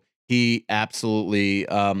too, he absolutely,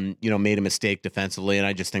 made a mistake defensively. And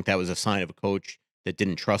I just think that was a sign of a coach that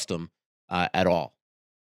didn't trust him at all.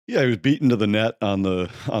 Yeah, he was beaten to the net on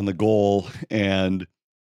the goal. And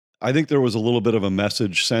I think there was a little bit of a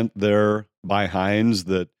message sent there by Hines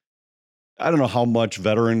that I don't know how much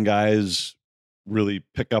veteran guys really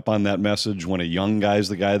pick up on that message when a young guy's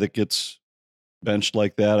the guy that gets benched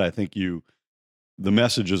like that. I think the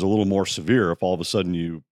message is a little more severe if all of a sudden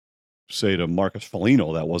you say to Marcus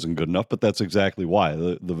Foligno that wasn't good enough, but that's exactly why.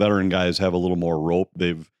 The veteran guys have a little more rope.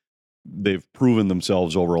 They've proven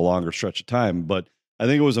themselves over a longer stretch of time. But I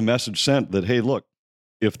think it was a message sent that, hey, look,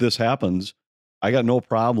 if this happens, I got no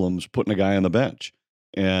problems putting a guy on the bench.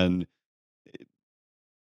 And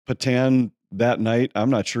Patan that night, I'm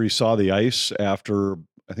not sure he saw the ice after,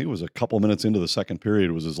 I think it was a couple minutes into the second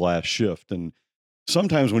period was his last shift. And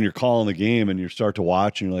sometimes when you're calling the game and you start to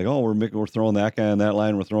watch and you're like, oh, we're throwing that guy on that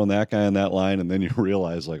line, we're throwing that guy on that line. And then you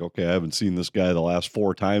realize like, okay, I haven't seen this guy the last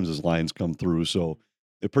 4 times his lines come through. So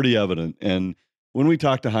they're pretty evident. And when we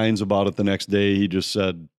talked to Hines about it the next day, he just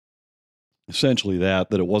said essentially that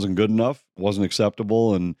it wasn't good enough, wasn't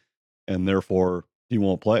acceptable. And therefore he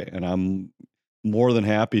won't play. And I'm more than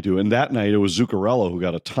happy to. And that night it was Zuccarello who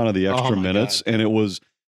got a ton of the extra minutes. God. And it was,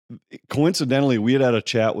 coincidentally, we had a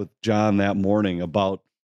chat with John that morning about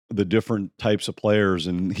the different types of players,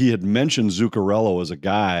 and he had mentioned Zuccarello as a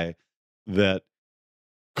guy that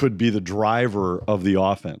could be the driver of the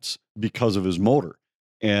offense because of his motor.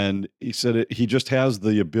 And he said he just has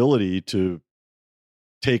the ability to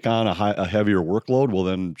take on a heavier workload. Well,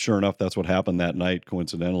 then, sure enough, that's what happened that night,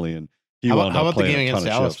 coincidentally. And how about the game against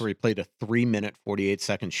Dallas where he played a 3-minute,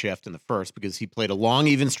 48-second shift in the first because he played a long,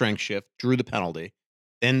 even strength shift, drew the penalty.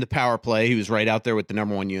 Then the power play, he was right out there with the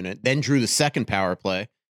number 1 unit. Then drew the second power play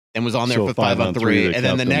and was on there for 5-on-3. And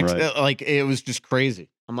then the next, it was just crazy.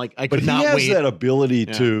 I'm like, I could not wait. But he has that ability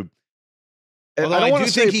to. Although I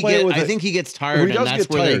think he gets tired, and that's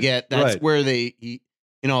where they get. That's where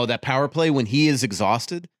that power play when he is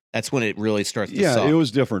exhausted. That's when it really starts to suck. It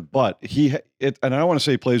was different. But and I don't want to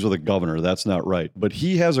say he plays with a governor. That's not right. But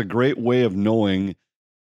he has a great way of knowing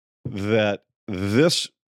that this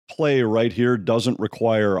play right here doesn't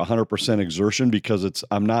require 100% exertion because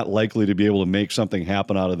I'm not likely to be able to make something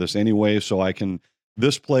happen out of this anyway. So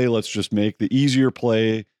this play, let's just make the easier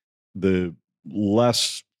play, the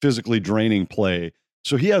less physically draining play.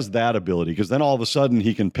 So he has that ability because then all of a sudden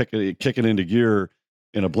he can kick it into gear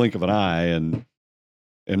in a blink of an eye and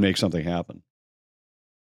make something happen.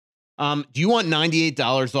 Do you want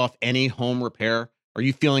 $98 off any home repair? Are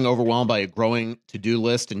you feeling overwhelmed by a growing to-do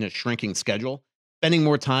list and a shrinking schedule? Spending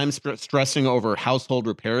more time stressing over household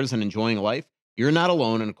repairs and enjoying life? You're not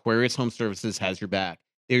alone, and Aquarius Home Services has your back.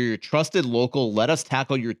 They're your trusted local, let us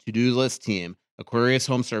tackle your to-do list team. Aquarius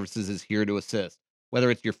Home Services is here to assist.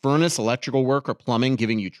 Whether it's your furnace, electrical work, or plumbing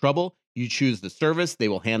giving you trouble, you choose the service. They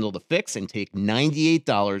will handle the fix and take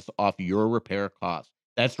 $98 off your repair cost.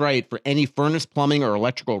 That's right. For any furnace, plumbing, or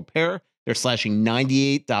electrical repair, They're slashing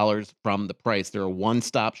 $98 from the price. They're a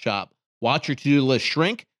one-stop shop. Watch your to-do list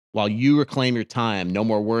shrink while you reclaim your time. No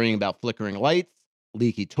more worrying about flickering lights,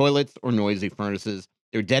 leaky toilets, or noisy furnaces.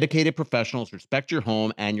 They're dedicated professionals, respect your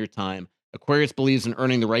home and your time. Aquarius believes in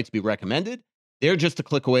earning the right to be recommended. They're just a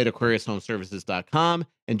click away at AquariusHomeservices.com.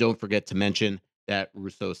 And don't forget to mention that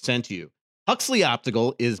Russo sent you. Huxley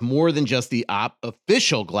Optical is more than just the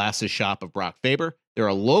official glasses shop of Brock Faber. They're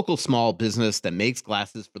a local small business that makes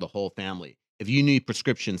glasses for the whole family. If you need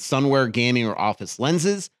prescription sunwear, gaming, or office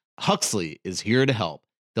lenses, Huxley is here to help.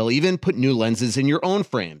 They'll even put new lenses in your own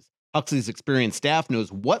frames. Huxley's experienced staff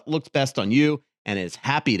knows what looks best on you and is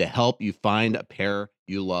happy to help you find a pair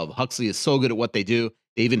you love. Huxley is so good at what they do.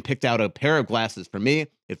 They even picked out a pair of glasses for me.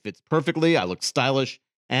 It fits perfectly. I look stylish.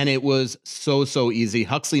 And it was so easy.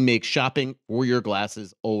 Huxley makes shopping for your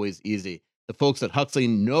glasses always easy. The folks at Huxley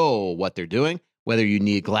know what they're doing, whether you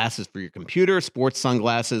need glasses for your computer, sports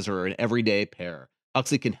sunglasses, or an everyday pair.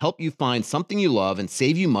 Huxley can help you find something you love and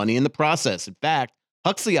save you money in the process. In fact,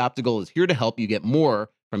 Huxley Optical is here to help you get more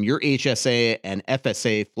from your HSA and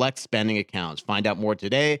FSA flex spending accounts. Find out more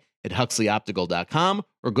today at HuxleyOptical.com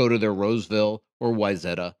or go to their Roseville or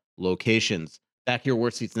Wayzata locations. Back here,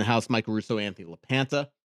 Worst Seats in the House, Michael Russo, Anthony LaPanta.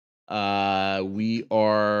 We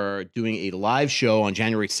are doing a live show on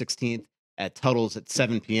January 16th at Tuttle's at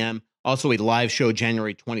 7 p.m. Also a live show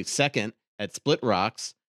January 22nd at Split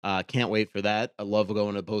Rocks. Can't wait for that. I love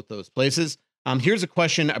going to both those places. Here's a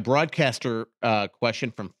question, a broadcaster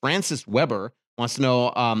question from Francis Weber. Wants to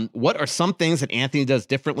know, what are some things that Anthony does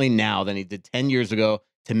differently now than he did 10 years ago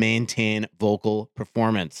to maintain vocal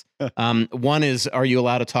performance? One is, are you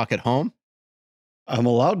allowed to talk at home? I'm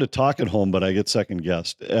allowed to talk at home, but I get second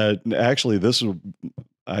guessed. Actually,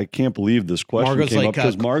 I can't believe this question Margo's came like, up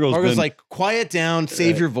because Margo's like, quiet down,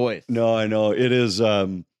 save your voice. No, I know. It is.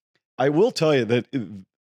 I will tell you that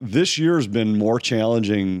this year has been more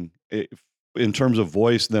challenging in terms of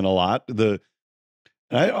voice than a lot.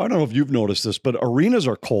 I don't know if you've noticed this, but arenas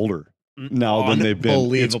are colder now than they've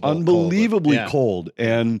been. It's unbelievably cold.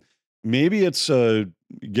 And maybe it's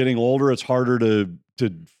getting older. It's harder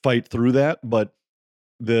to fight through that. But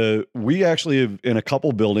we actually have, in a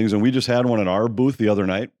couple buildings, and we just had one at our booth the other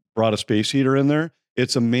night, brought a space heater in there.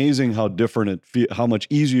 It's amazing how different how much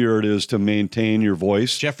easier it is to maintain your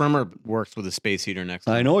voice. Jeff Rimmer works with a space heater next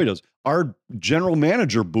to him. I know he does. Our general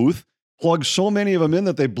manager booth plugged so many of them in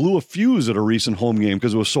that they blew a fuse at a recent home game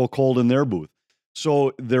because it was so cold in their booth.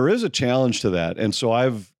 So there is a challenge to that. And so I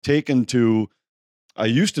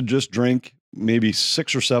used to just drink maybe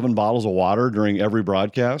 6 or 7 bottles of water during every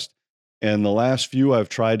broadcast. And the last few, I've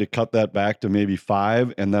tried to cut that back to maybe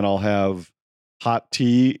 5, and then I'll have hot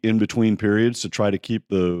tea in between periods to try to keep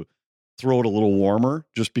the throat a little warmer,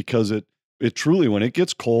 just because it truly, when it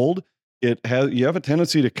gets cold, you have a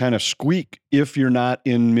tendency to kind of squeak if you're not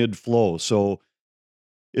in mid flow. So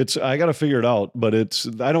I got to figure it out, but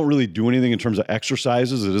I don't really do anything in terms of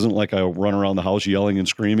exercises. It isn't like I run around the house yelling and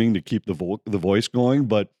screaming to keep the voice going,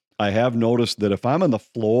 but I have noticed that if I'm in the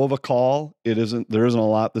flow of a call, there isn't a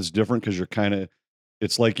lot that's different, because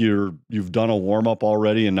it's like you've done a warm up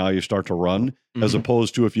already and now you start to run, as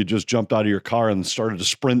opposed to if you just jumped out of your car and started to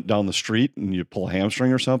sprint down the street and you pull a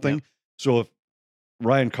hamstring or something. Yeah. So if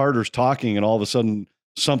Ryan Carter's talking and all of a sudden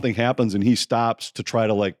something happens and he stops to try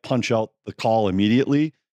to like punch out the call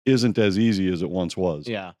immediately, isn't as easy as it once was.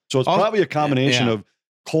 Yeah. So it's probably a combination of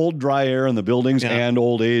cold, dry air in the buildings and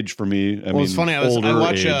old age for me. I mean, it's funny. I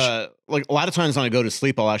watch like a lot of times when I go to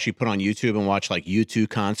sleep, I'll actually put on YouTube and watch like U2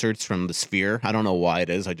 concerts from the Sphere. I don't know why it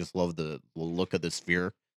is. I just love the look of the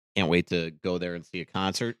Sphere. Can't wait to go there and see a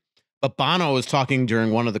concert. But Bono was talking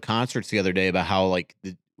during one of the concerts the other day about how like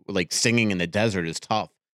singing in the desert is tough.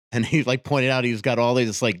 And he like pointed out he's got all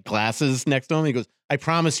these like glasses next to him. He goes, I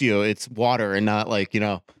promise you it's water and not like,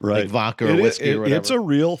 like vodka or whiskey or whatever. It's a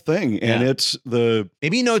real thing. And it's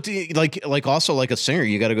maybe, like also like a singer,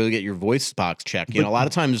 you got to go get your voice box checked. A lot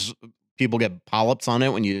of times people get polyps on it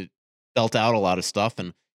when you belt out a lot of stuff,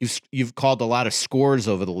 and you've called a lot of scores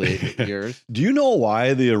over the late years. Do you know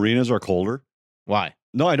why the arenas are colder? Why?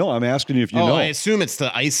 No, I don't. I'm asking you if you know. I assume it's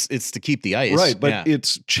the ice. It's to keep the ice. Right, but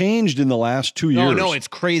it's changed in the last 2 years. No, it's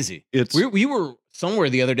crazy. We were somewhere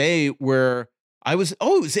the other day where I was.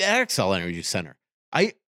 Oh, it was the Axel Energy Center.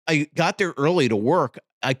 I got there early to work.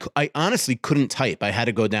 I honestly couldn't type. I had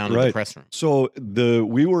to go down to the press room. So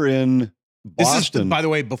we were in Boston. This is, by the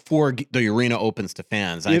way, before the arena opens to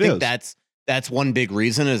fans. I think that's one big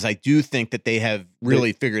reason. Is I do think that they have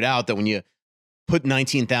really figured out that when you put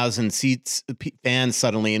 19,000 fans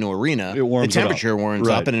suddenly into arena, the temperature warms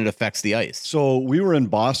up and it affects the ice. So we were in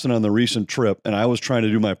Boston on the recent trip, and I was trying to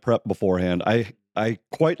do my prep beforehand. I I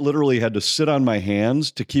quite literally had to sit on my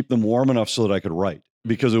hands to keep them warm enough so that I could write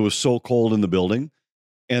because it was so cold in the building.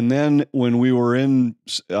 And then when we were in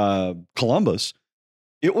Columbus,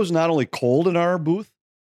 it was not only cold in our booth,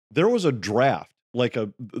 there was a draft, like I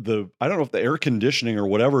don't know if the air conditioning or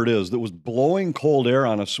whatever it is, that was blowing cold air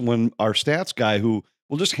on us when our stats guy, who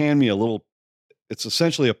will just hand me it's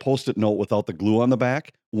essentially a Post-it note without the glue on the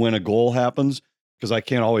back when a goal happens, because I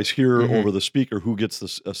can't always hear over the speaker who gets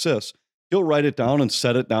the assist. He'll write it down and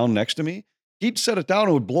set it down next to me. He'd set it down and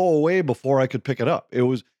it would blow away before I could pick it up. I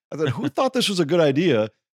thought, who thought this was a good idea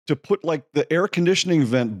to put like the air conditioning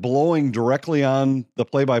vent blowing directly on the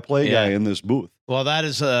play-by-play guy in this booth? Well, that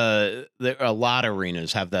is a lot of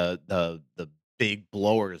arenas have the big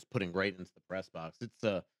blowers putting right into the press box.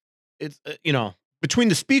 It's between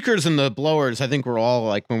the speakers and the blowers, I think we're all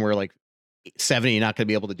like, when we're like 70, you're not going to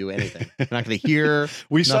be able to do anything. You're not going to hear.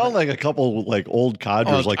 We sound like a couple like old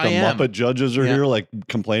codgers, like the Muppet judges are here, like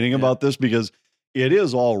complaining about this because it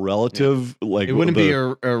is all relative. Like it wouldn't be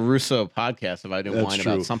a Russo podcast if I didn't whine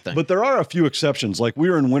about something. But there are a few exceptions. Like we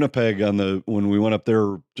were in Winnipeg when we went up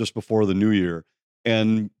there just before the new year,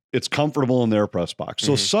 and it's comfortable in their press box.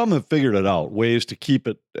 So some have figured it out, ways to keep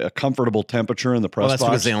it a comfortable temperature in the press box. That's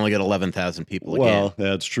because they only get 11,000 people a game. Well,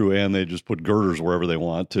 that's true. And they just put girders wherever they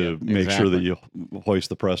want to make sure that you hoist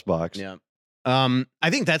the press box. Yeah. I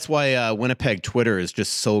think that's why Winnipeg Twitter is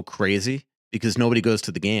just so crazy, because nobody goes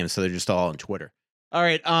to the game. So they're just all on Twitter. All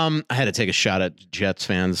right. I had to take a shot at Jets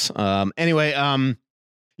fans. Anyway.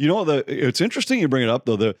 It's interesting you bring it up,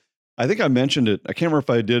 though. I think I mentioned it. I can't remember if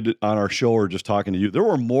I did it on our show or just talking to you. There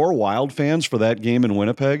were more Wild fans for that game in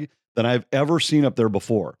Winnipeg than I've ever seen up there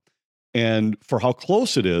before. And for how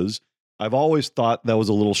close it is, I've always thought that was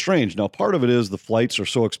a little strange. Now, part of it is the flights are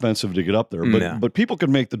so expensive to get up there, but people could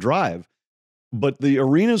make the drive. But the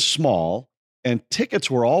arena's small, and tickets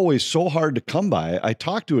were always so hard to come by. I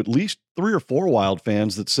talked to at least 3 or 4 Wild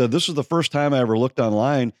fans that said this was the first time I ever looked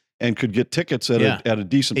online and could get tickets at a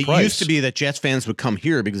decent price. It used to be that Jets fans would come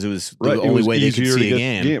here because it was the only way they could see a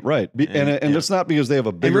game. Right. And it's not because they have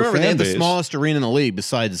a bigger fan base. They have the smallest arena in the league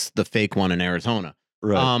besides the fake one in Arizona.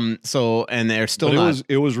 Right. And they're still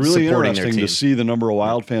it was really interesting to see the number of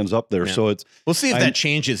Wild fans up there. Yeah. So we'll see if that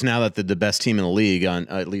changes now that the best team in the league on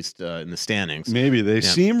at least in the standings. Maybe they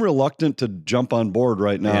seem reluctant to jump on board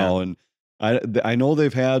right now. Yeah. And I know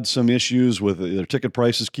they've had some issues with their ticket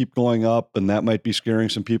prices keep going up, and that might be scaring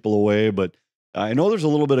some people away. But I know there's a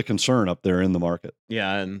little bit of concern up there in the market.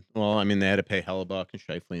 Yeah, and well, I mean, they had to pay Hellebuck and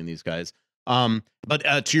Scheifele and these guys.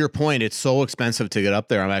 But to your point, it's so expensive to get up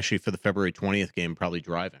there. I'm actually, for the February 20th game, probably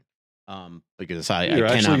driving. Because You're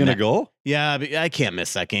actually going to go? Yeah, but I can't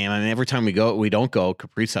miss that game. I mean, every time we don't go,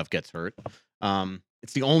 Kaprizov gets hurt.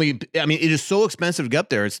 It's the only. I mean, it is so expensive to get up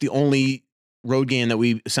there. It's the only road game that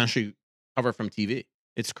we essentially cover from TV.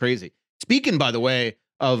 It's crazy. Speaking, by the way,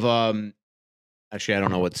 of actually, I don't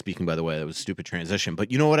know what speaking, by the way, that was a stupid transition.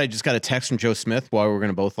 But you know what? I just got a text from Joe Smith while we were going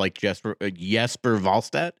to both like Jesper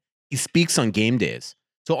Wallstedt. He speaks on game days.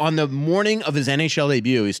 So on the morning of his NHL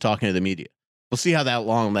debut, he's talking to the media. We'll see how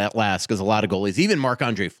long that lasts, because a lot of goalies, even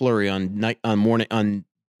Marc-Andre Fleury when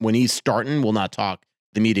he's starting, will not talk to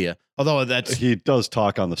the media. Although he does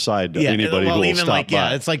talk on the side to anybody who will stop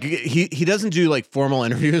by. It's like he doesn't do like formal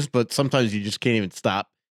interviews, but sometimes you just can't even stop.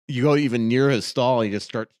 You go even near his stall, and you just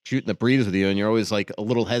start shooting the breeze with you, and you're always like a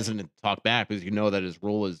little hesitant to talk back because you know that his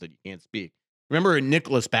rule is that you can't speak. Remember,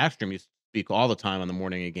 Nicholas Backstrom used to speak all the time on the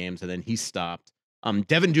morning of games, and then he stopped.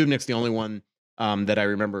 Devin Dubnyk's the only one that I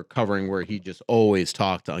remember covering where he just always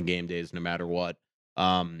talked on game days, no matter what.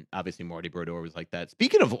 Obviously Marty Brodeur was like that.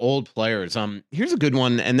 Speaking of old players, here's a good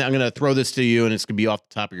one, and I'm gonna throw this to you, and it's gonna be off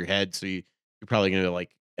the top of your head, so you're probably gonna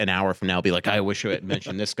like an hour from now be like, I wish I had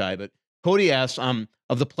mentioned this guy. But Cody asks,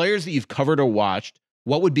 of the players that you've covered or watched,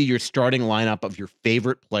 what would be your starting lineup of your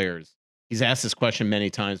favorite players? He's asked this question many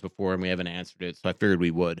times before, and we haven't answered it, so I figured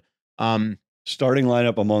we would. Starting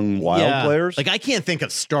lineup among Wild players? Like, I can't think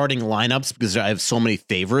of starting lineups because I have so many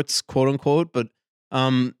favorites, quote unquote. But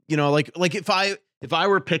like if I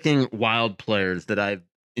were picking Wild players that I've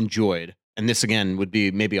enjoyed, and this again would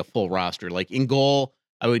be maybe a full roster, like in goal,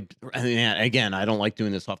 again, I don't like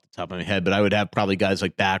doing this off the top of my head, but I would have probably guys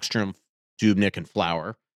like Backstrom, Dubnyk, and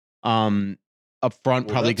Flower. Up front,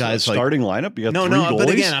 probably guys like starting lineup. You got no, three goalies? But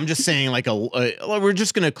again, I'm just saying like we're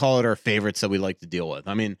just gonna call it our favorites that we like to deal with.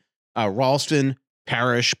 I mean, Ralston,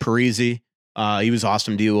 Parrish, Parisi, he was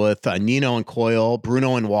awesome to deal with. Nino and Coyle,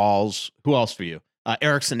 Bruno and Walls. Who else for you?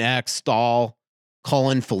 Erickson X, Stahl,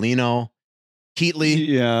 Cullen, Foligno. Heatley.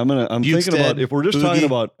 Yeah, I'm thinking about if we're just talking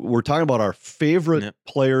about our favorite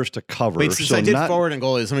players to cover. Wait, since I did forward and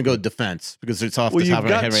goalies, let me go defense because it's off the top of my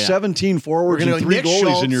head right now. You've got 17 forwards and 3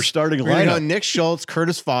 goalies in your starting lineup. We're going to go Nick Schultz,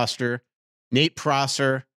 Curtis Foster, Nate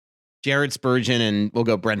Prosser, Jared Spurgeon, and we'll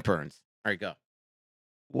go Brent Burns. All right, go.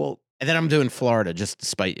 Well, and then I'm doing Florida just to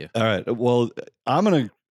spite you. All right. Well, I'm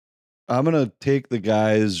gonna take the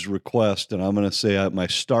guy's request and I'm gonna say my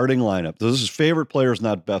starting lineup. This is favorite players,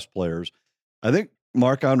 not best players. I think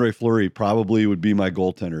Marc-Andre Fleury probably would be my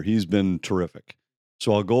goaltender. He's been terrific.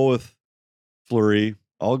 So I'll go with Fleury.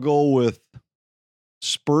 I'll go with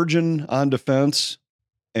Spurgeon on defense.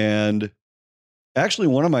 And actually,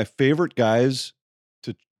 one of my favorite guys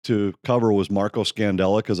to cover was Marco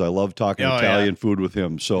Scandella because I love talking Italian food with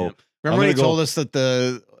him. So remember when he told us that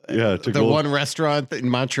the one restaurant in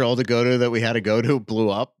Montreal to go to that we had to go to blew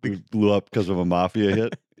up? It blew up because of a mafia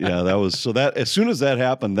hit. Yeah, that was so that as soon as that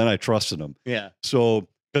happened, then I trusted him. Yeah. So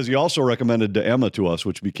because he also recommended De Emma to us,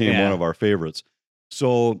 which became one of our favorites.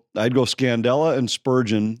 So I'd go Scandella and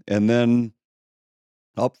Spurgeon, and then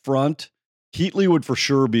up front, Heatley would for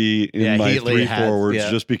sure be in my Heatley forwards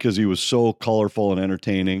just because he was so colorful and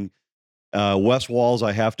entertaining. Wes Walls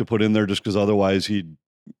I have to put in there just because otherwise he'd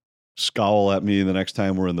scowl at me the next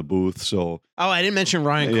time we're in the booth. So I didn't mention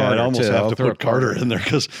Ryan Carter. I'd almost have to put Carter in there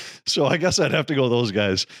so I guess I'd have to go those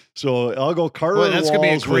guys. So I'll go Carter. Well, that's going to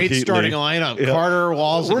be a great starting lineup. Yeah. Carter,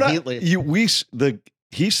 Walls, and Heatley.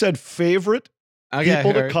 He said favorite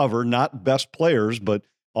people to cover, not best players, but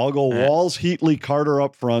I'll go Walls, Heatley, Carter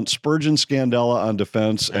up front, Spurgeon, Scandella on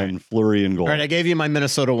defense, and Fleury in goal. All right, I gave you my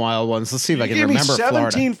Minnesota Wild ones. Let's see if I can remember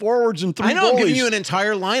 17 Florida. forwards and 3 I know, goalies. I'm giving you an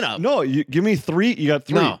entire lineup. No, you give me 3. You got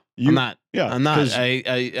 3. No, I'm not. Yeah, I'm not.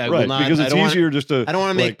 I will not. Because it's easier just to... I don't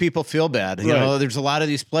want to make people feel bad. You know, there's a lot of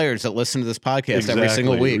these players that listen to this podcast every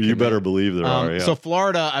single week. You better believe there are, So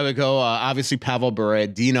Florida, I would go, obviously, Pavel Bure,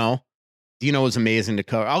 Dino. Dino was amazing to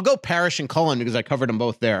cover. I'll go Parrish and Cullen because I covered them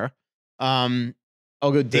both there.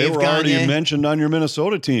 I'll go Dave Gagne. They were already mentioned on your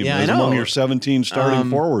Minnesota team as among your 17 starting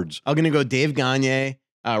forwards. I'm going to go Dave Gagne,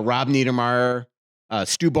 Rob Niedermeyer,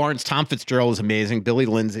 Stu Barnes, Tom Fitzgerald was amazing, Billy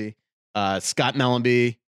Lindsay, Scott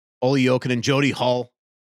Mellenby, Ole Jokinen, Jody Hull,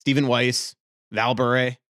 Stephen Weiss, Val Bure.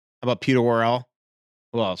 How about Peter Worrell?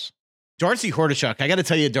 Who else? Darcy Hordichuk. I got to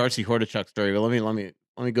tell you a Darcy Hordichuk story, but let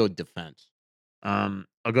me go defense.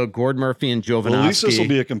 I'll go Gord Murphy and Jovanovski. Well, at least this will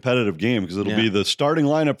be a competitive game because it'll be the starting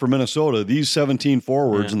lineup for Minnesota, these 17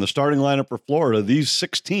 forwards, and the starting lineup for Florida, these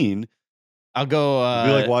 16. I'll go... it'll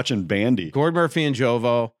be like watching bandy. Gord Murphy and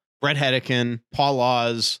Jovo, Brett Hedican, Paul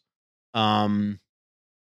Laws. How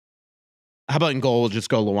about in goal, we'll just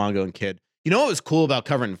go Luongo and Kidd. You know what was cool about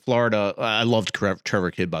covering Florida? I loved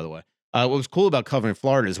Trevor Kidd, by the way. What was cool about covering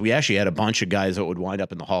Florida is we actually had a bunch of guys that would wind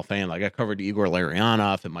up in the Hall of Fame. Like I covered Igor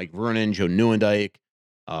Larionov and Mike Vernon, Joe Nieuwendyk,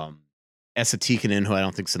 Esa Tikkanen, who I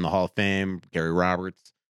don't think's in the Hall of Fame, Gary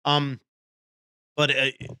Roberts. But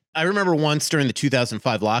I remember once during the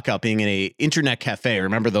 2005 lockout being in a internet cafe.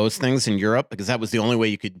 Remember those things in Europe? Because that was the only way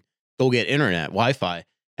you could go get internet, Wi-Fi.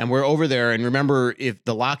 And we're over there. And remember, if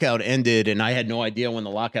the lockout ended, and I had no idea when the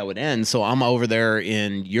lockout would end. So I'm over there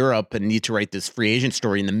in Europe and need to write this free agent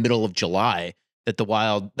story in the middle of July that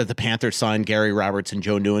the Panthers signed Gary Roberts and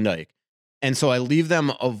Joe Nieuwendyk. And so I leave them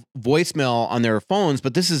a voicemail on their phones,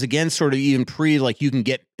 but this is again sort of even like you can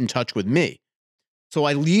get in touch with me. So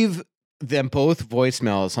I leave them both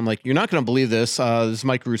voicemails. I'm like, you're not going to believe this. This is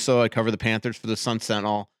Mike Russo. I cover the Panthers for the Sun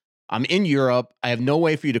Sentinel. I'm in Europe. I have no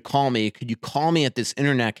way for you to call me. Could you call me at this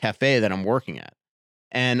internet cafe that I'm working at?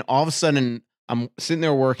 And all of a sudden, I'm sitting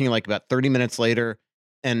there working like about 30 minutes later,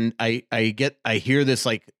 and I hear this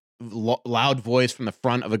like loud voice from the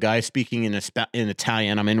front of a guy speaking in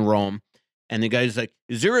Italian. I'm in Rome. And the guy's like,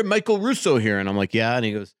 is there a Michael Russo here? And I'm like, yeah. And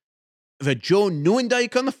he goes, is that Joe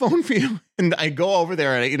Nieuwendyk on the phone for you? And I go over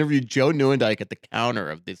there and I interviewed Joe Nieuwendyk at the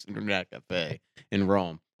counter of this internet cafe in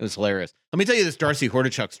Rome. It was hilarious. Let me tell you this Darcy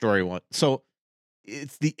Hordichuk story. So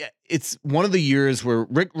it's one of the years where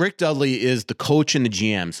Rick Dudley is the coach and the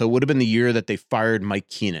GM. So it would have been the year that they fired Mike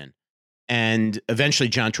Keenan. And eventually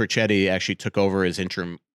John Torchetti actually took over as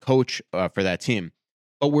interim coach for that team.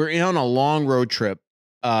 But we're on a long road trip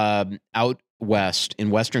out west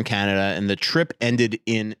in Western Canada, and the trip ended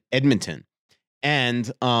in Edmonton.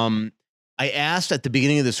 And I asked at the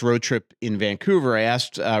beginning of this road trip in Vancouver, I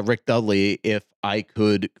asked Rick Dudley if I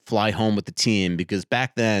could fly home with the team, because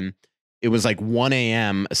back then it was like 1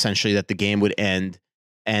 a.m. essentially that the game would end,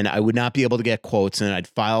 and I would not be able to get quotes, and I'd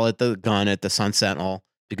file at the gun at the Sun Sentinel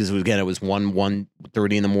because it was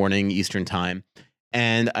 1:30 in the morning Eastern time.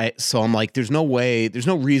 And I'm like, there's no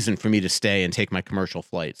reason for me to stay and take my commercial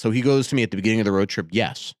flight. So he goes to me at the beginning of the road trip,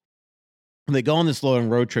 yes. They go on this long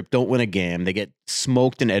road trip, don't win a game. They get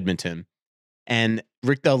smoked in Edmonton. And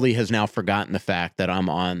Rick Dudley has now forgotten the fact that I'm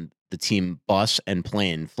on the team bus and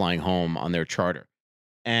plane flying home on their charter.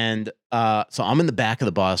 And so I'm in the back of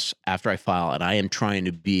the bus after I file, and I am trying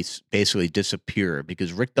to basically disappear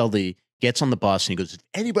because Rick Dudley gets on the bus and he goes, if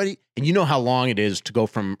anybody, and you know how long it is to go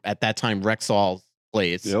from, at that time, Rexall's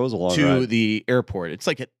place Yeah, it was a long to ride. the airport. It's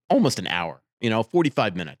like almost an hour,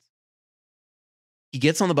 45 minutes. He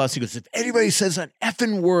gets on the bus. He goes, if anybody says an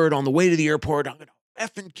effing word on the way to the airport, I'm going to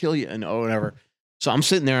effing kill you. And whatever. So I'm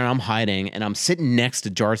sitting there and I'm hiding, and I'm sitting next to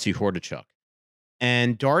Darcy Hordachuk.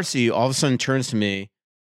 And Darcy all of a sudden turns to me,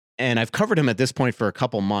 and I've covered him at this point for a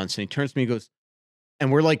couple months. And he turns to me and goes,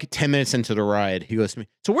 and we're like 10 minutes into the ride. He goes to me,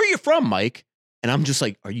 so where are you from, Mike? And I'm just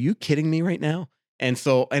like, are you kidding me right now? And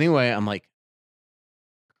so anyway, I'm like,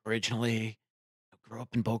 originally, I grew up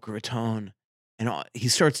in Boca Raton. And he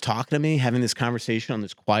starts talking to me, having this conversation on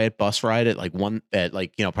this quiet bus ride at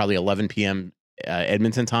probably 11 p.m.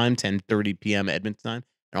 Edmonton time, 10:30 p.m. Edmonton time.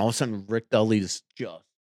 And all of a sudden, Rick Dudley just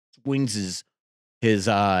swings his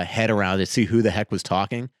head around to see who the heck was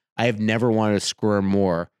talking. I have never wanted to squirm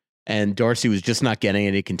more. And Darcy was just not getting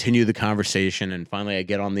it. He continued the conversation. And finally, I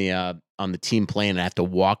get on the team plane and I have to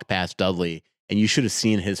walk past Dudley. And you should have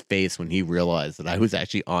seen his face when he realized that I was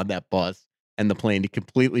actually on that bus and the plane. He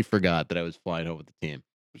completely forgot that I was flying over the team.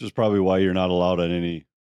 Which is probably why you're not allowed on any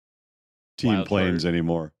team Wild planes card.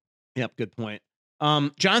 anymore. Yep, good point.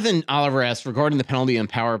 Jonathan Oliver asks, regarding the penalty and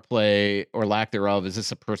power play or lack thereof, is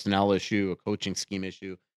this a personnel issue, a coaching scheme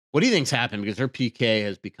issue? What do you think's happened? Because their PK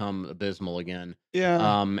has become abysmal again.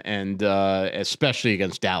 Yeah. And especially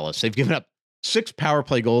against Dallas. They've given up 6 power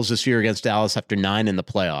play goals this year against Dallas after 9 in the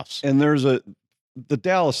playoffs. And the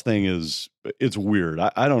Dallas thing it's weird.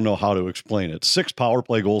 I don't know how to explain it. 6 power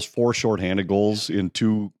play goals, 4 shorthanded goals in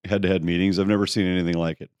 2 head-to-head meetings. I've never seen anything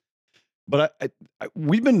like it. But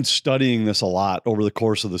we've been studying this a lot over the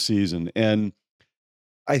course of the season. And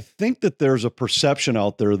I think that there's a perception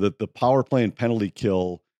out there that the power play and penalty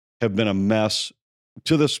kill have been a mess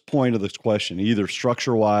to this point of this question, either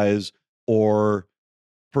structure-wise or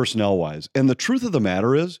personnel-wise. And the truth of the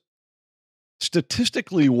matter is,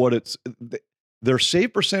 statistically, their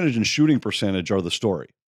save percentage and shooting percentage are the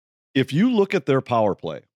story. If you look at their power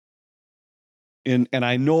play, and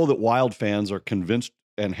I know that Wild fans are convinced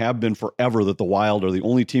and have been forever that the Wild are the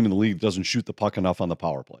only team in the league that doesn't shoot the puck enough on the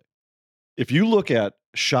power play. If you look at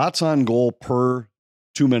shots on goal per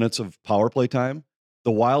 2 minutes of power play time,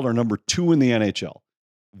 the Wild are number 2 in the NHL.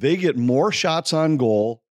 They get more shots on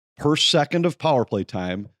goal per second of power play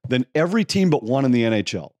time than every team but one in the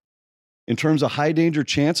NHL. In terms of high danger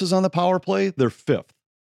chances on the power play, they're 5th.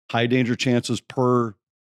 High danger chances per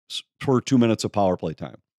 2 minutes of power play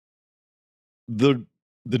time. The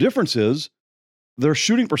difference is their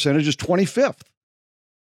shooting percentage is 25th.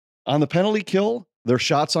 On the penalty kill, their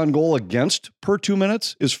shots on goal against per 2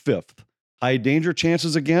 minutes is 5th. High danger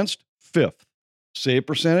chances against, 5th. Save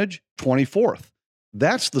percentage, 24th.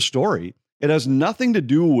 That's the story. It has nothing to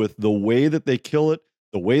do with the way that they kill it,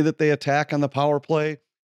 the way that they attack on the power play.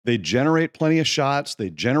 They generate plenty of shots. They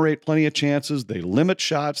generate plenty of chances. They limit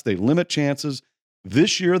shots. They limit chances.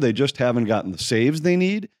 This year, they just haven't gotten the saves they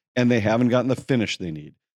need, and they haven't gotten the finish they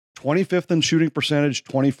need. 25th in shooting percentage,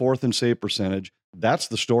 24th in save percentage. That's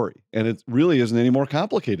the story. And it really isn't any more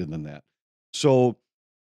complicated than that. So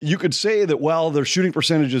you could say that, well, their shooting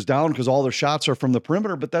percentage is down because all their shots are from the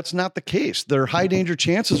perimeter, but that's not the case. Their high danger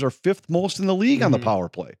chances are 5th most in the league on the power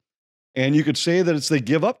play. And you could say that they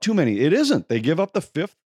give up too many. It isn't. They give up the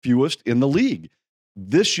 5th fewest in the league.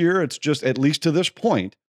 This year, it's just, at least to this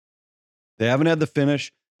point, they haven't had the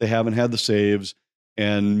finish. They haven't had the saves.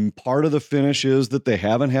 And part of the finish is that they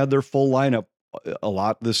haven't had their full lineup a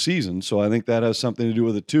lot this season. So I think that has something to do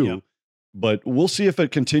with it too. Yeah. But we'll see if it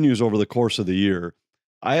continues over the course of the year.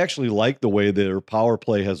 I actually like the way their power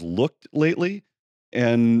play has looked lately.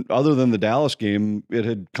 And other than the Dallas game, it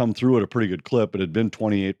had come through at a pretty good clip. It had been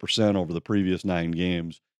 28% over the previous 9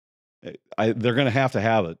 games. They're going to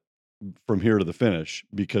have it from here to the finish,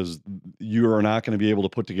 because you are not going to be able to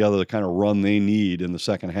put together the kind of run they need in the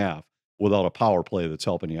second half without a power play that's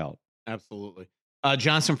helping you out. Absolutely.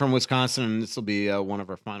 Johnson from Wisconsin, and this will be one of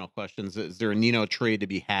our final questions. Is there a Nino trade to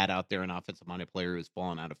be had out there, an offensive-minded player who's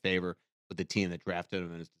fallen out of favor with the team that drafted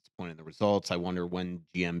him and is disappointed in the results? I wonder when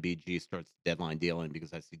GMBG starts the deadline dealing,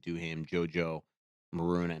 because I see Duhaime, JoJo,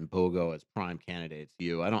 Maroon, and Bogo as prime candidates.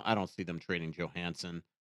 I don't see them trading Johansson.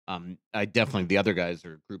 The other guys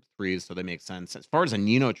are group 3s, so they make sense. As far as a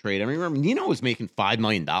Nino trade, I mean, remember, Nino was making $5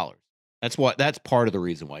 million. That's part of the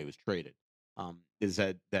reason why he was traded. Is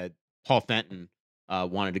that Paul Fenton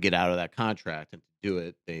wanted to get out of that contract and do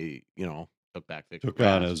it. They, took back Victor Took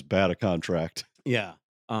on Rask. as bad a contract. Yeah.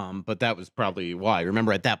 But that was probably why.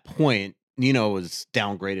 Remember, at that point, Nino was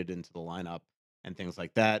downgraded into the lineup and things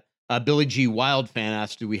like that. Billy G. Wild fan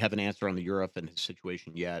asked, do we have an answer on the Europe and his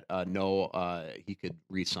situation yet? No, he could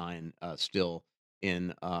re-sign still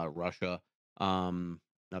in Russia.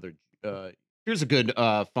 Another. Here's a good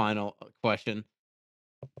final question.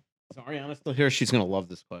 Is Ariana still here? She's going to love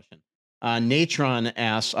this question. Natron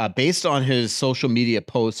asks, based on his social media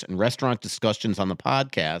posts and restaurant discussions on the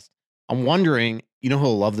podcast, I'm wondering,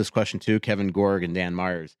 who'll love this question too? Kevin Gorg and Dan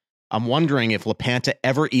Myers. I'm wondering if LaPanta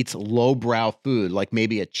ever eats lowbrow food, like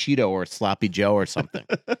maybe a Cheeto or a Sloppy Joe or something.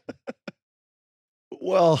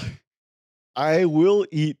 Well, I will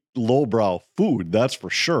eat lowbrow food, that's for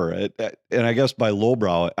sure. And I guess by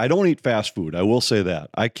lowbrow, I don't eat fast food. I will say that.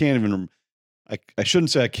 I can't even, I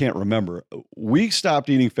shouldn't say I can't remember. We stopped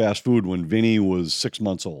eating fast food when Vinny was 6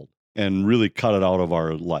 months old and really cut it out of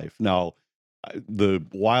our life. Now, the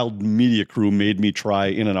Wild Media crew made me try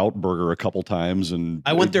In-N-Out Burger a couple times, and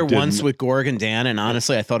I went there once with Gorg and Dan, and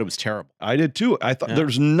honestly, I thought it was terrible. I did too. I thought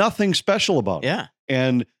there's nothing special about it.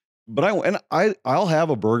 Yeah. I'll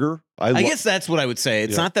have a burger. I guess that's what I would say.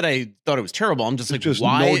 It's not that I thought it was terrible. I'm just it's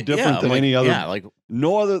why? No different than any other. Yeah,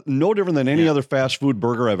 no different than any other fast food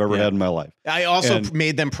burger I've ever had in my life. I also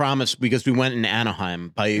made them promise, because we went in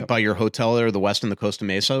Anaheim by your hotel there, the West and the Costa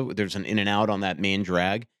Mesa. There's an In-N-Out on that main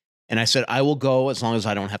drag. And I said, I will go as long as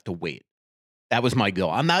I don't have to wait. That was my goal.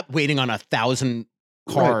 I'm not waiting on 1,000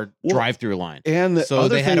 car drive-through line. And so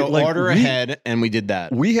they had to order ahead, and we did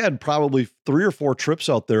that. We had probably 3 or 4 trips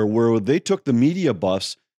out there where they took the media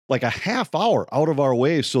bus like a half hour out of our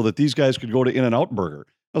way so that these guys could go to In-N-Out Burger.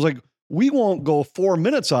 I was like, we won't go 4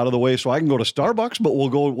 minutes out of the way so I can go to Starbucks, but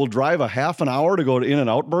we'll drive a half an hour to go to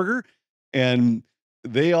In-N-Out Burger. And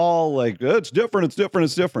they all it's different.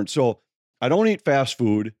 So I don't eat fast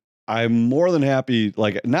food. I'm more than happy.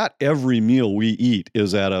 Like, not every meal we eat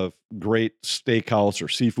is at a great steakhouse or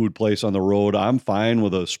seafood place on the road. I'm fine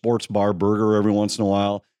with a sports bar burger every once in a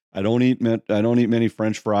while. I don't eat many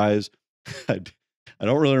French fries. I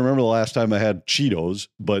don't really remember the last time I had Cheetos,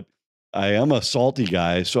 but I am a salty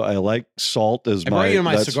guy, so I like salt as I brought you to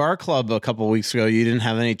my cigar club a couple of weeks ago. You didn't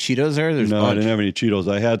have any Cheetos there? No, I didn't have any Cheetos.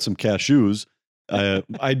 I had some cashews.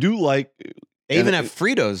 I do like... They even have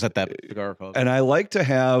Fritos at that cigar club. And I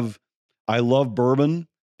love bourbon,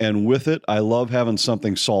 and with it, I love having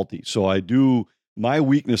something salty. So my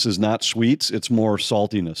weakness is not sweets, it's more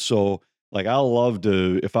saltiness. So I'll love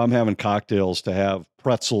to, if I'm having cocktails, to have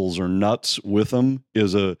pretzels or nuts with them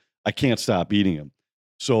I can't stop eating them.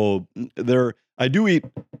 So I do eat,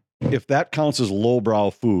 if that counts as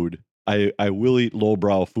lowbrow food, I will eat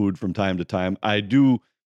lowbrow food from time to time. I do.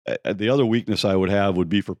 The other weakness I would have would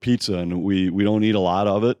be for pizza, and we don't eat a lot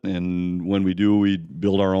of it. And when we do, we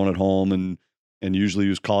build our own at home and usually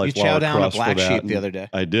use cauliflower crust. You chowed down a Black for that. Sheep the other day.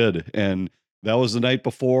 I did, and that was the night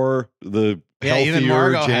before the even healthier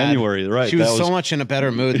Margo January. Right, she was so much in a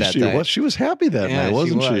better mood that day. She was happy that night,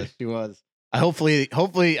 wasn't she? She was.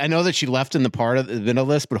 Hopefully, I know that she left in the part of the middle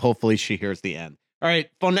list, but hopefully she hears the end. All right,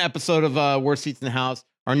 fun episode of Worst Seats in the House.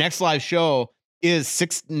 Our next live show is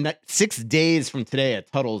 6 days from today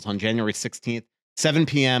at Tuttle's on January 16th, 7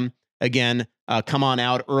 p.m. Again, come on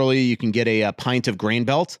out early. You can get a pint of Grain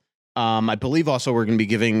Belt. I believe also we're going to be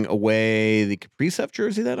giving away the Kaprizov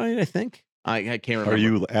jersey that night, I think. I can't remember. Are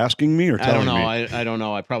you asking me or telling me? I don't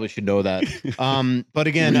know. I probably should know that. But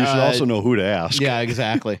again, you should also know who to ask. Yeah,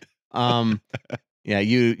 exactly. Yeah,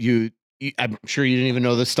 you I'm sure you didn't even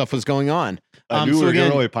know this stuff was going on. I knew we were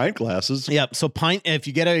giving away pint glasses. Yeah, so if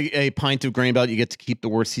you get a pint of Grain Belt, you get to keep the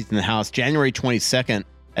Worst Seats in the House. January 22nd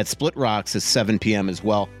at Split Rocks is 7 p.m. as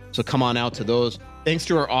well. So come on out to those. Thanks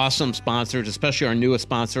to our awesome sponsors, especially our newest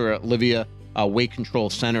sponsor, Livia Weight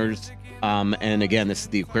Control Centers. And again, this is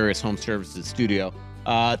the Aquarius Home Services studio.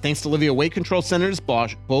 Thanks to Livia Weight Control Centers,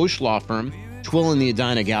 Bosch Law Firm, Twill and the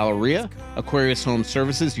Edina Galleria, Aquarius Home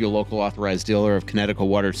Services, your local authorized dealer of Connecticut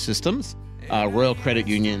Water Systems, Royal Credit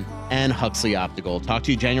Union, and Huxley Optical. Talk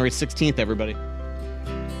to you January 16th, everybody.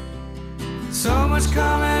 So much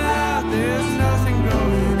coming out, there's nothing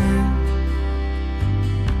going in.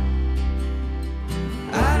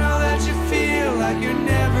 I know that you feel like you're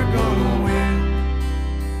never gonna win.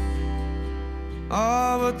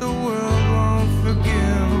 Oh, but the world won't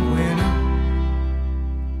forgive a winner.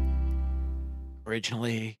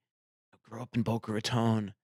 Originally, I grew up in Boca Raton.